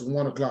Tennessee. That's a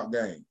 1:00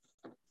 game.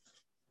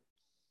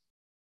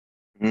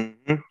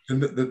 Mm-hmm.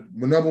 The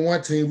number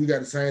 1 team, we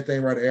got the same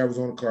thing right at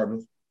Arizona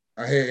Cardinals.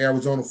 I had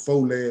Arizona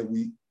 4 last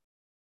week.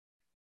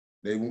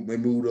 They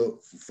moved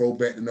up 4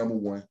 back to number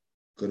 1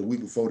 because the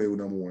week before they were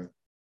number 1.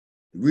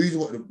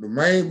 The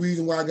main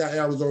reason why I got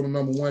Arizona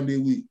number 1 this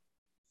week,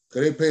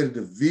 because they played a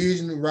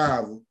division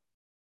rival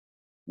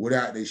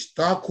without their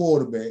star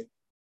quarterback,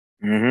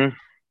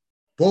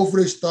 both of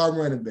their star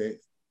running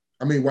backs,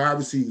 wide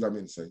receivers, I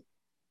meant to say.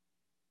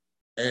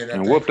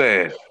 And whoop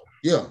their ass.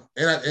 Yeah,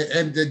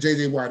 and the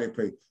J.J. Watt they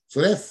played.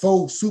 So that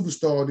 4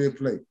 superstar they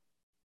play,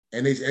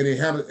 and they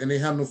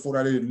have no 4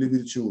 out of the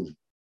Liberty children.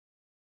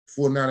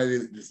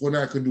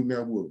 49 couldn't do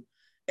nothing with them.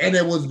 And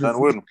that was a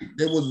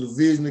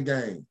division of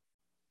game.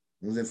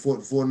 It was in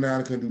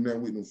 49 couldn't do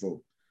nothing with them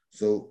folks.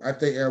 So I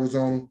think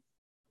Arizona,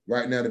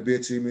 right now, the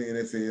best team in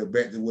the NFL,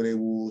 back to where they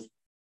was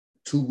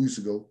 2 weeks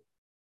ago.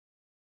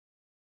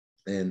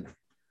 And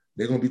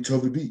they're gonna be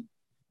tough to beat.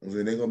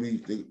 They're gonna be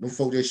them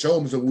folks that showed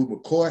me some with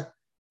McCoy.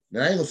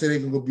 Now I ain't gonna say they're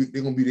gonna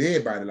beat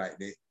everybody like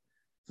that.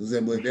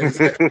 But that's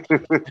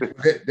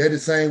the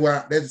same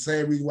why. That's the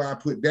same reason why I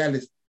put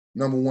Dallas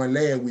number one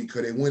last week,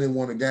 because they went and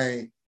won a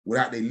game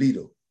without their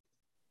leader.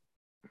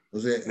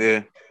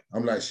 Yeah.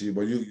 I'm like, shit,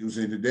 but you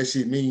said that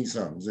shit means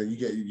something. So you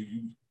get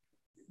you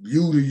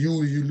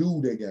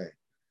lose that game.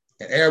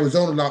 And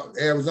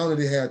Arizona,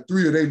 they had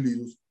 3 of their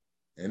leaders,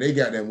 and they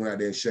got that one out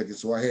there shucking.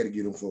 So I had to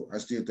get them for. I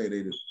still think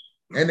they do.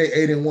 And they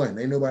 8-1.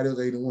 Ain't nobody else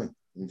 8-1.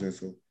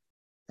 So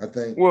I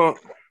think. Well,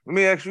 let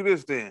me ask you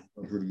this then.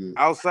 I'm pretty good.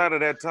 Outside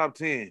of that top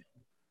 10,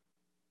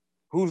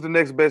 who's the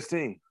next best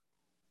team?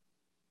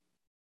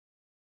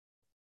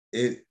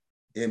 In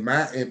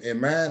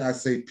mine, I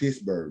say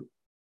Pittsburgh.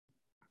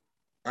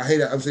 I hate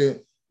that. I'm saying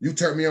you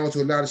turned me on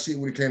to a lot of shit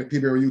when it came to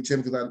Pittsburgh. You tell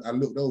me because I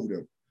looked over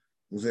them.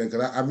 I'm saying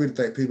because I really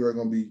think Pittsburgh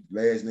gonna be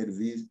last in the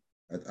division.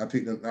 I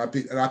picked them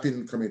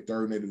to come in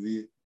third in the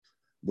division.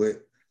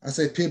 But I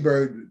say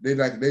Pittsburgh, they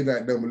like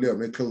number 11.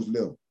 They close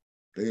 11.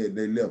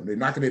 They left. They're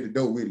knocking at the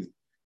door really.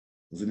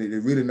 So they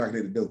really knocking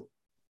at the door.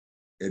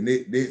 And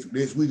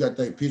this week I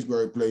think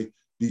Pittsburgh play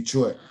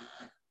Detroit.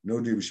 No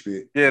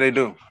disrespect. Yeah, they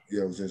do.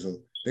 Yeah, I'm saying so.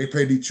 They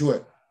play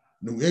Detroit.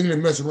 New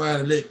England mess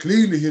around and let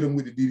Cleveland hit them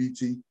with the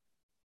DDT.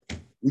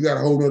 We got a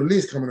whole other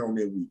list coming on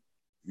that week.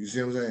 You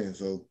see what I'm saying?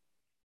 So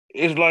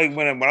it's like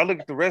when I look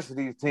at the rest of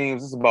these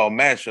teams, it's about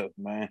matchups,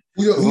 man.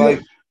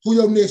 Who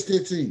your next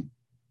team?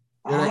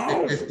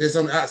 That's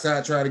on the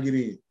outside trying to get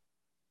in.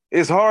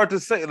 It's hard to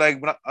say.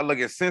 Like when I look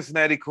at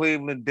Cincinnati,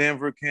 Cleveland,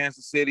 Denver,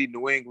 Kansas City,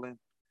 New England,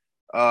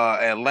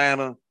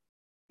 Atlanta.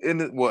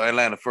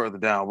 Atlanta further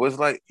down. But it's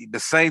like the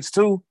Saints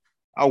too.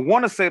 I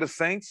want to say the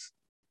Saints,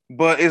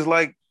 but it's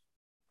like,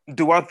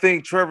 do I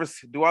think Trevor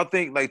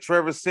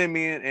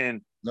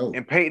Siemian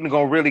and Peyton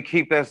gonna really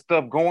keep that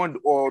stuff going,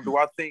 or do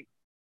I think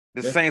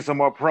the Saints are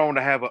more prone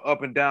to have an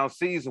up and down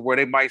season where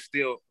they might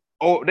still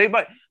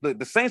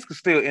the Saints could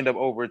still end up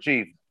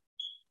overachieving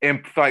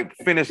and like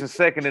finishing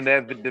second in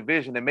that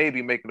division and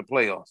maybe making the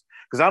playoffs,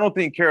 because I don't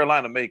think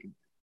Carolina making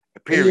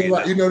it. Period.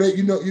 Right. You know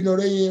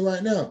they in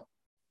right now.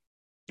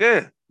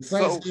 Yeah. The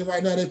Saints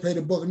right now, they play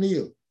the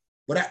Buccaneers.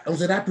 But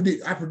I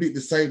predict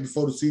the Saints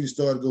before the season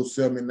started to go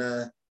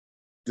 7-9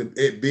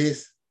 at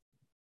best.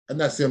 I'm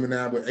not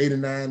 7-9, but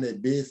 8-9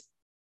 at best.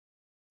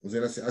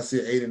 I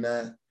said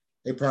 8-9.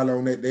 They probably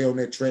on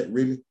that track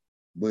really.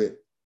 But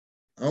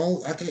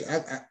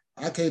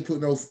I can't put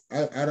no.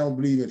 I don't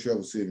believe in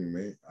Trevor Siemian,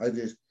 man. I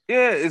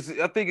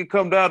think it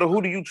comes down to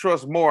who do you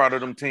trust more out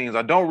of them teams.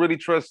 I don't really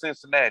trust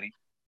Cincinnati.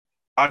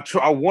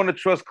 I want to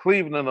trust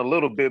Cleveland a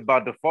little bit by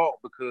default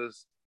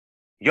because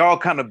y'all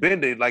kind of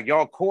been there, like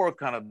y'all core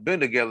kind of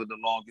been together the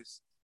longest.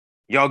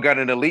 Y'all got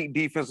an elite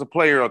defensive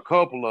player, a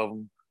couple of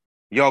them.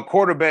 Y'all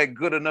quarterback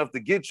good enough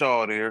to get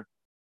y'all there.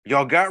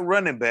 Y'all got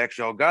running backs.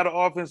 Y'all got an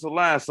offensive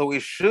line. So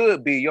it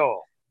should be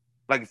y'all.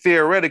 Like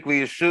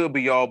theoretically, it should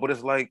be y'all. But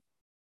it's like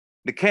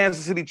the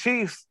Kansas City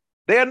Chiefs,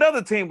 they're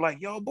another team like,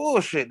 y'all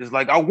bullshit. It's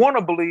like, I want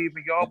to believe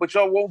in y'all, but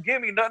y'all won't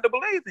give me nothing to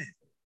believe in.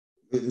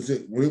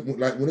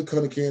 When it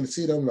comes to Kansas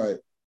City, I'm like,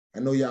 I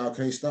know y'all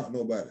can't stop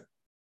nobody.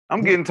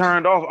 I'm getting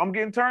turned off. I'm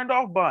getting turned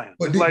off by him.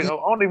 It's like I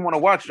don't even want to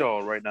watch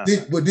y'all right now.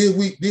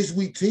 This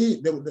week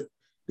 10,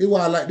 they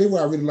why I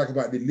really like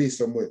about this list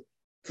so much.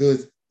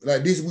 Because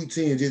like this week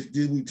 10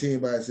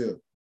 by itself,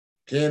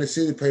 Kansas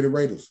City play the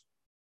Raiders.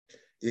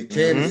 If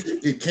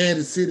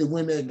Kansas City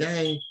win that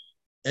game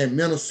and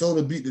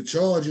Minnesota beat the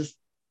Chargers,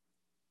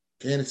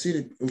 Kansas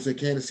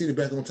City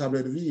back on top of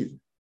that division.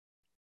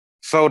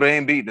 So they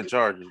ain't beating the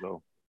Chargers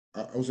though.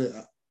 I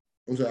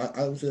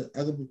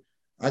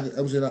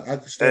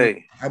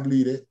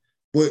believe that.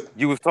 But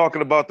you was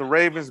talking about the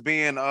Ravens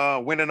being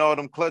winning all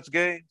them clutch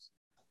games.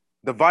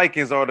 The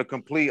Vikings are the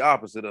complete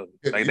opposite of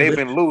it. Like they've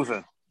been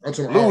losing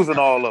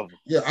all of them.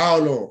 Yeah, all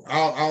of them.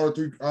 All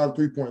the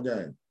 3-point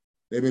games.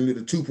 They've been the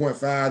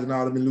 2.5 and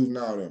all. They've been losing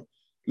all of them.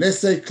 Let's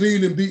say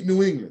Cleveland beat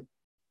New England.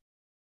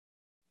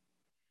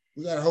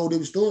 We got a whole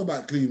different story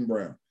about Cleveland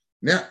Brown.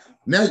 Now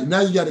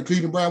you got the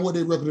Cleveland Brown. What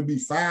they reckon to be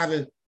 5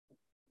 and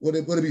what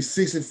it be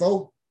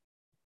 6-4?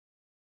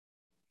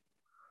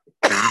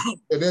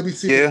 They'll be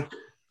 6. Yeah.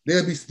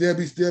 They'll be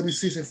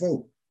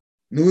 6-4.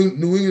 New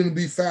England will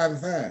be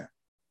 5-5.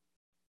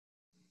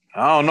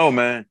 I don't know,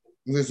 man.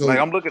 So, like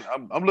I'm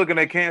looking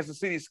at Kansas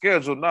City's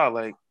schedule now.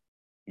 Like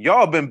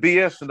y'all been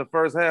BS in the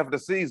first half of the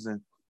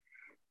season.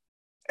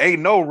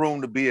 Ain't no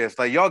room to BS.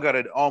 Like y'all got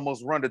to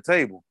almost run the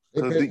table.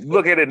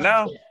 Look at it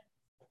now.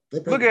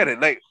 Look at it.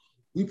 Like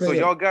so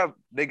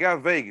they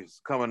got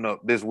Vegas coming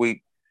up this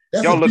week.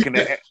 Y'all looking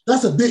at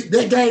that's a big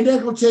that game.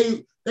 They're gonna tell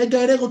you what's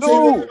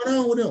going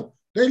on with them.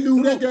 They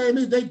lose that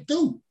game. They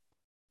do.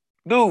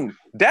 Dude,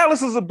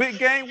 Dallas is a big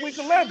game. Week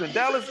 11.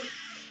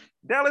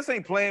 Dallas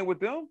ain't playing with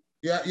them.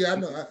 Yeah. I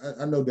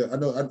know that. I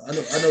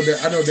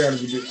know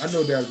Dallas is a big. I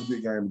know Dallas is a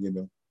big game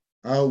again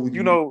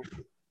though.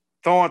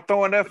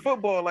 Throwing that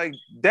football like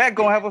that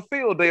gonna have a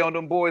field day on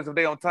them boys if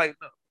they don't tighten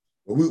up.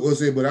 But we will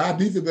say, but our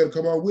defense better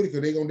come on with it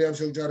because they gonna damn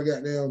sure try to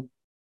goddamn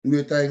do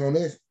their thing on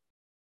this.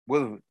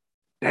 Well,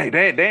 they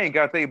ain't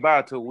got their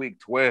bye till week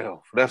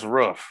 12. That's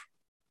rough.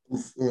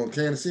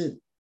 Kansas City.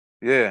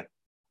 Yeah.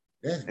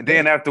 And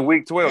then after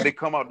week 12, they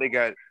come out. They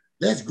got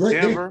that's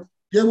great. Denver.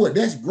 Yeah, what?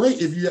 That's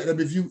great if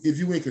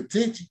you in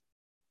contention.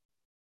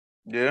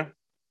 Yeah,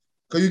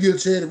 because you get a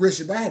chance to rest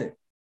your body.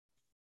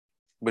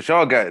 But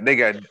they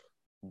got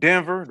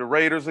Denver, the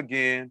Raiders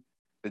again,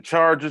 the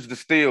Chargers, the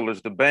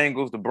Steelers, the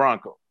Bengals, the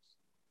Broncos.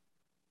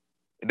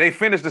 They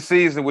finished the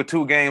season with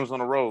 2 games on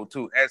the road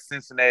too, at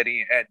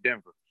Cincinnati and at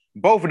Denver.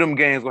 Both of them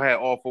games will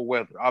have awful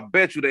weather. I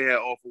bet you they had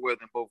awful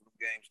weather in both of them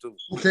games too.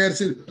 Kansas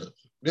City.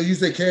 You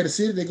say Kansas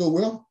City, they go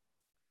well?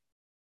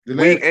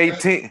 Week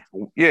 18,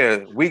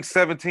 week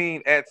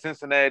 17 at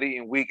Cincinnati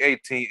and week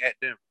 18 at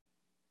Denver.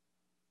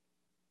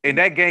 And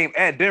that game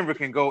at Denver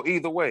can go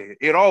either way.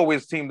 It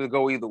always seems to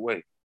go either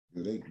way.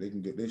 They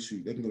can get their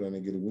shoot. They can go down there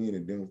and get a win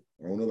in Denver.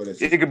 I don't know about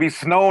that. It could be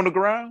snow on the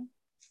ground.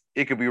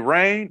 It could be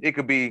rain. It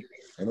could be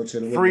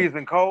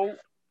freezing cold.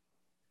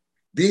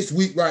 This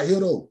week right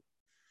here, though,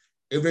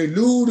 if they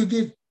lose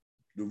against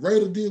the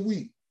Raiders this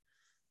week,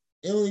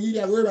 you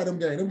got to worry about them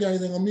games. Them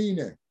games ain't going to mean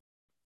that.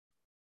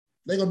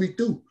 They're going to be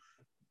through.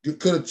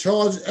 Because the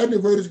Chargers and the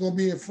Raiders going to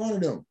be in front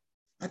of them.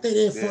 I think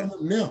they're in front of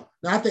them now.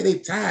 Now, I think they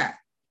tied.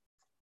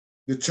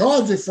 The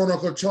Chargers in front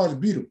of them because the Chargers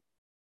beat them.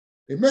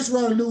 They mess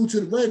around and lose to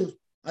the Raiders,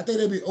 I think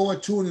they'll be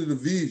 0-2 in the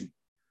division.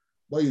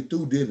 Boy, you're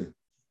through dealing.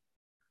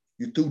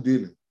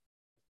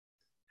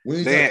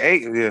 They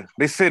in 8, yeah.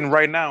 They sitting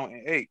right now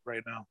in 8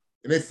 right now.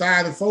 And they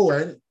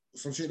 5-4, ain't it?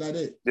 Some shit like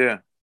that. Yeah.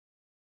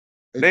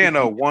 They in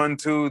a 1,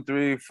 2,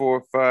 3,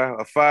 4, 5,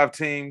 a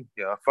 5-team,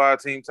 a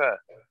 5-team tie.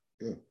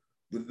 Yeah.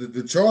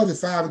 The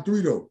Chargers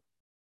 5-3 though.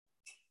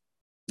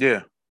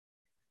 Yeah.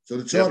 So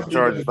the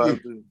Chargers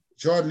 5-3.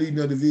 Chargers leading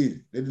the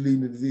division. They're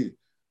leading the division.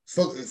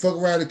 Fuck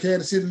around the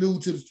Kansas City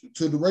lose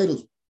to the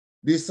Raiders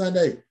this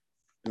Sunday.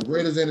 The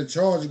Raiders and the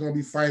Chargers are gonna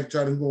be fighting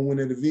trying to who's gonna win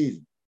the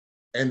division.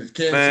 And the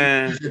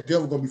Kansas City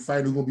Devils gonna be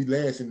fighting who's gonna be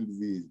last in the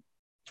division.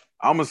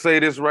 I'm gonna say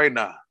this right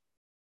now.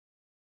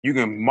 You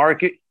can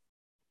mark it.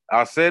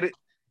 I said it.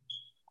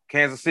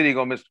 Kansas City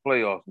gonna miss the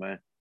playoffs, man.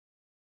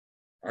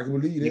 I can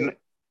believe that.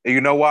 You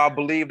know why I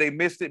believe they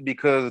missed it?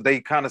 Because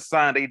they kind of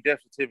signed a death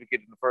certificate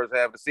in the first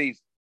half of the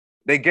season.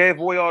 They gave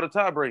away all the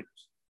tiebreakers.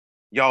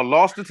 Y'all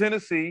lost to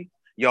Tennessee.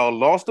 Y'all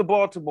lost to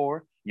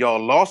Baltimore.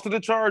 Y'all lost to the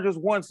Chargers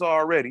once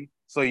already.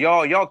 So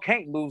y'all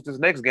can't lose this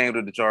next game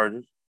to the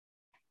Chargers.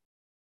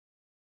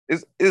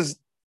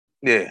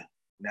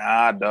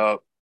 Nah, dog.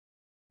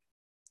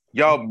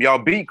 Y'all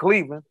beat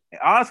Cleveland.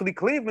 And honestly,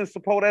 Cleveland's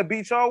supposed to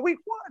beat y'all week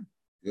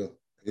 1.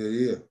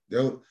 Yeah.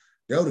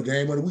 That was the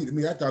game of the week to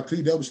me. I thought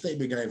Cleveland, that was a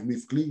statement game for me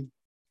for Cleveland.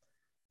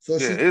 So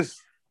if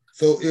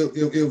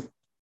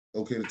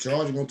the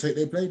Chargers gonna take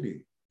their play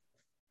then.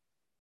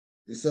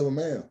 It's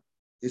 7-man.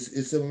 It's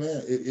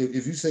 7-man.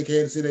 If you say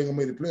Kansas City ain't gonna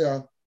make the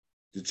playoff,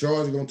 the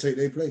Chargers gonna take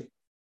their play.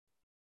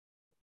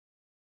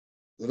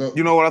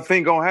 You know what I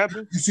think gonna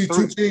happen? You see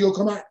 2 teams gonna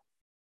come out?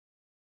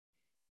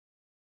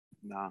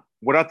 Nah.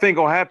 What I think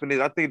gonna happen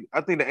is I think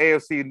the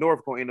AFC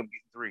North gonna end up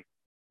getting 3.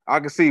 I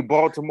can see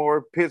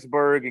Baltimore,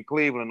 Pittsburgh, and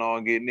Cleveland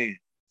all getting in.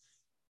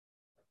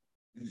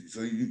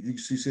 So you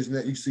see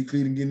Cincinnati, you see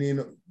Cleveland getting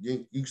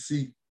in. You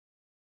see.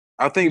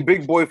 I think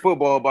big boy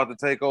football about to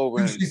take over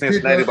and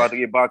Cincinnati about to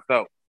get boxed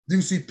out.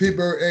 You see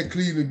Pittsburgh and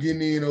Cleveland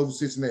getting in over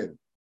Cincinnati.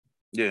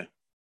 Yeah.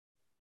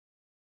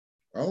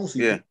 I don't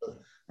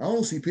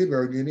see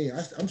Pittsburgh getting in.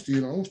 I don't see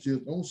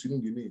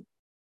them getting in.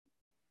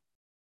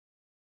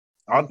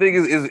 I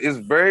think it's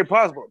very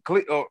possible.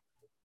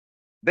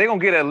 They're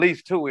going to get at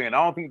least 2 in.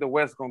 I don't think the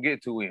West is going to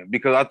get 2 in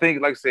because I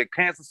think, like I said,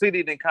 Kansas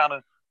City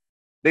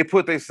they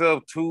put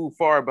themselves too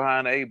far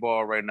behind the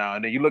 8-ball right now.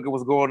 And then you look at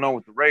what's going on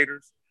with the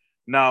Raiders.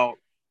 Now,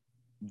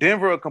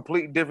 Denver, a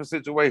complete different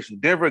situation.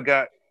 Denver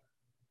got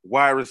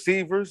wide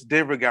receivers.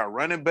 Denver got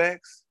running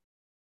backs.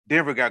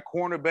 Denver got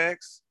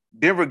cornerbacks.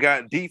 Denver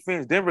got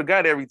defense. Denver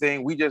got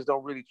everything. We just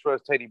don't really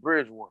trust Teddy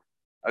Bridgewater,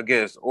 I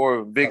guess,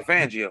 or Vic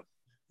Fangio.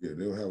 Yeah,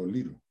 they'll have a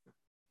leader.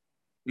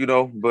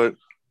 But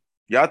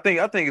yeah, I think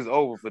it's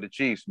over for the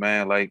Chiefs,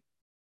 man. Like,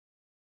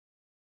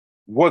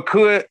 what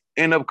could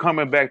end up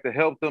coming back to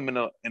help them in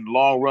the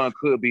long run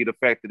could be the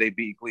fact that they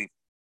beat Cleveland.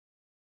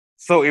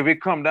 So if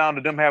it come down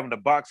to them having to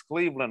box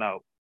Cleveland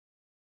out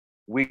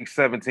week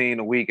 17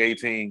 or week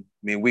 18,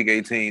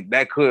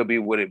 that could be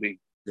what it be.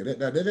 Yeah,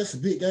 that's a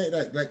big game.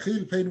 Like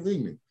Cleveland played New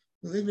England.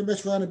 New England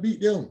messed around and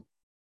beat them.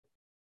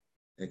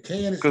 And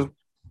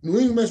New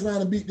England messed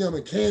around and beat them,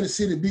 and Kansas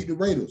City beat the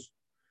Raiders.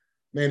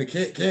 Man, the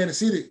Kansas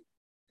City,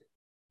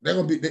 they're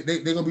gonna be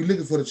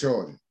looking for the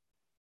Chargers.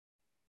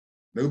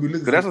 They're gonna be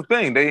looking. That's the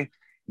thing.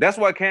 That's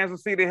why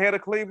Kansas City ahead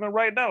of Cleveland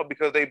right now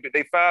because they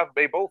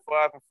both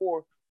 5-4.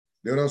 You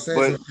know what I'm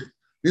saying? But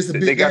this is a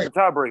big game. Got the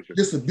tiebreaker.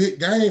 This is a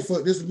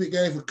big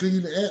game for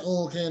Cleveland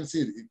and Kansas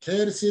City. If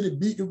Kansas City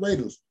beat the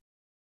Raiders,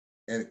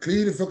 and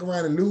Cleveland fuck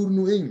around and lose to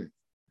New England.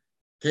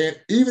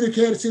 Even if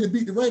Kansas City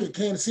beat the Raiders,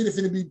 Kansas City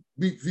finna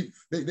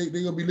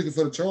they're gonna be looking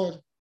for the Chargers.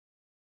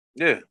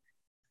 Yeah.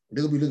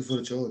 They're gonna be looking for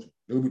the Chargers.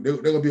 They're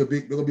gonna be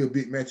a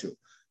big matchup.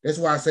 That's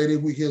why I say this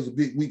week here is a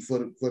big week for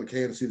the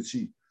Kansas City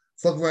Chiefs.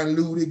 Fuck around and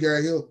lose this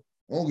guy here.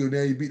 I don't give a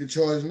damn you beat the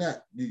Chargers or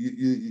not.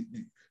 You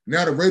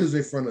now the Raiders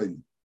in front of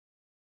you.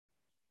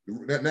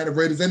 Now the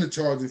Raiders and the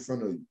Chargers in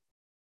front of you.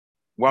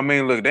 Well, I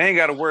mean, look, they ain't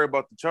got to worry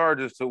about the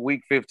Chargers till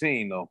week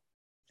 15, though.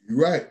 You're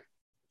right.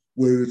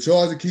 Well, the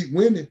Chargers keep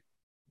winning,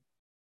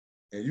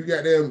 and you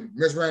got them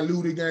mess around and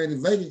lose the game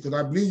in Vegas, because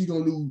I believe you're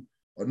gonna lose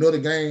another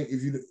game.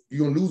 If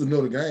you're gonna lose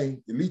another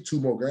game, at least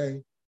 2 more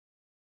games.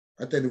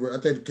 I think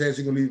the Kansas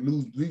City gonna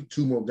lose at least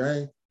 2 more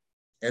games.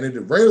 And if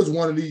the Raiders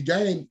want to lead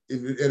game,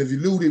 if you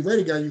lose the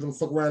Raider game, you're gonna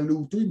fuck around and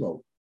lose 3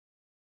 more.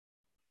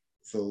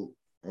 So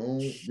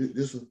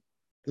this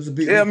is a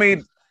big. Yeah, I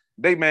mean,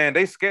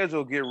 they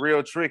schedule get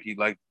real tricky.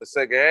 Like the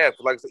second half,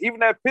 like even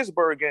that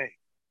Pittsburgh game.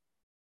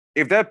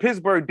 If that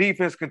Pittsburgh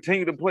defense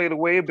continue to play the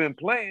way it's been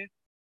playing,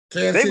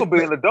 they're gonna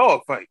be in the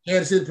dogfight.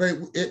 Kansas City play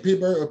at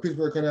Pittsburgh, or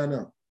Pittsburgh come down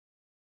now?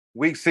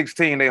 Week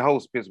 16, they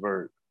host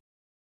Pittsburgh.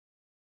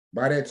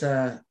 By that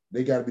time,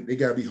 they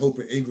gotta be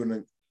hoping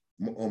England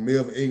on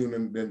Melvin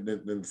Ingram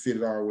then fit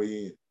it all the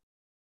way in.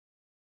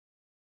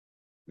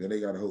 Then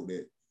they gotta hope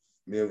that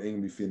Melvin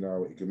Ingram be fitting all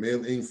the way. Because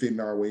Melvin Ingram fitting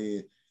all the way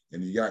in,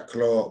 and you got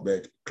Clark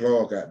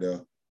out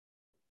there,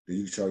 then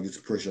you try to get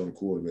some pressure on the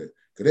quarterback.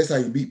 Because that's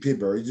how you beat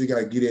Pittsburgh. You just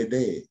gotta get that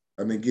dad.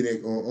 I mean, get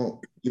that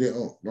get that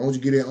As long as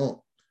you get that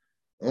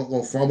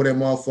gonna fumble that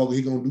motherfucker,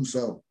 he gonna do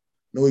something.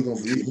 No, he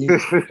gonna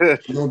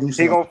do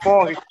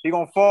something. He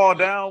gonna fall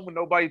down when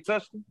nobody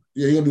touched him.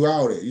 Yeah, he gonna do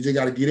all that. You just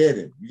gotta get at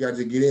him. You gotta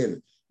just get at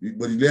him.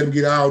 But you let him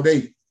get all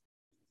day,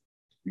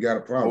 you got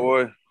a problem.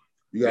 Boy,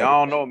 I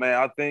don't know, man.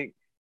 I think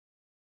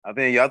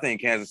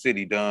Kansas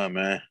City done,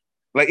 man.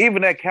 Like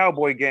even that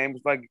Cowboy game,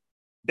 it's like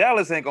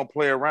Dallas ain't gonna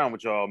play around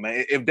with y'all,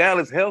 man. If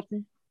Dallas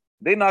healthy,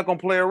 they not gonna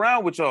play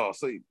around with y'all.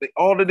 So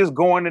all of this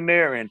going in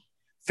there and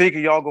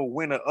thinking y'all gonna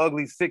win an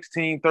ugly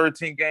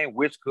 16-13 game,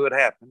 which could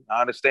happen.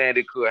 I understand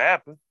it could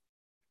happen.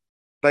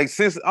 Like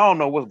since I don't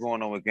know what's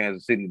going on with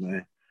Kansas City,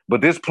 man. But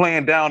this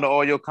playing down to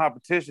all your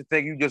competition,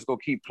 think you just gonna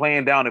keep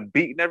playing down and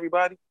beating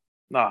everybody?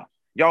 Nah.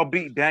 Y'all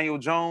beat Daniel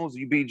Jones,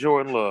 you beat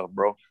Jordan Love,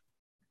 bro.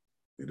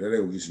 Yeah, that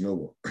ain't gonna get you no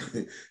more.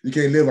 You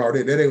can't live out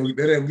there. That ain't gonna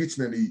get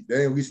you nothing to eat. That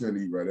ain't gonna get you nothing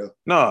to eat right there.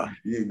 No,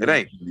 it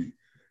ain't.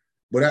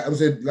 But I would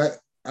say, like,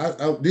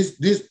 this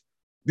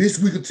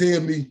week will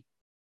tell me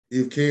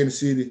if Kansas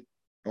City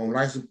on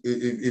license,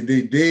 if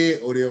they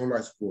dead or they on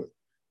life support.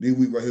 This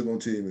week right here gonna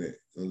tell me that.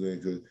 You know what I'm saying?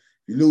 Because if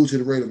you lose to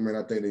the Raiders, man,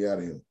 I think they out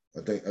of here. I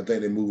think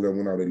they move that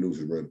one out. They lose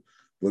to the Raiders.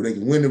 But if they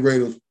can win the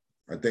Raiders,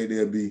 I think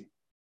they'll be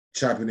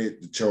chopping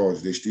at the charge.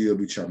 They still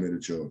be chopping at the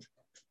charge.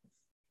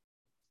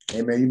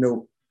 Hey man, you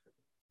know,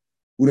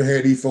 we done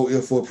had these folks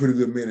here for a pretty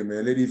good minute,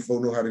 man. Let these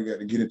folks know how they got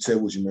to get in touch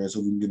with you, man,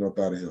 so we can get up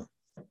out of here.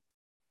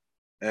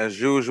 As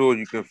usual,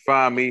 you can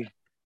find me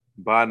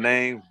by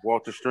name,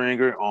 Walter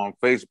Stringer, on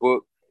Facebook.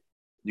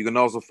 You can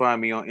also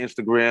find me on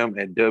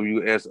Instagram at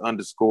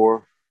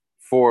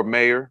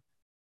WS_4Mayor.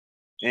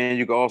 And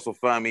you can also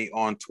find me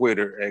on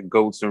Twitter at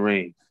Goats and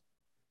Rings.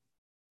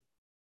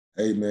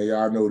 Hey, man,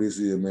 y'all know this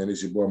is, man.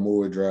 This your boy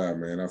Moore Drive,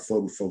 man. I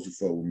fuck with folks who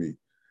fuck with me.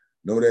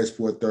 Know that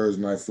Sport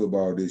Thursday Night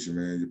Football edition,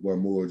 man. Your boy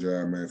Moore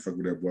Drive, man. Fuck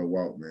with that boy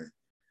Walt, man.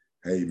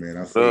 Hey, man,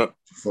 I fuck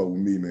with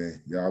me,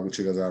 man. Y'all go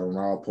check us out on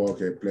our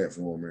podcast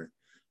platform, man.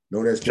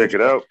 Know that Check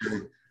it out.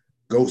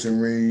 Goats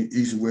and Rings,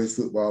 East and West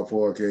Football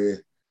Podcast.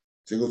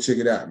 So go check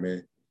it out,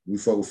 man. We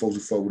fuck with folks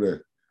who fuck with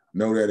us.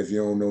 Know that if you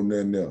don't know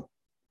nothing else.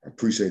 I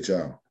appreciate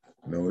y'all.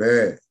 Know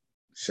that.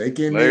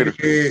 Shaking their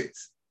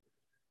heads.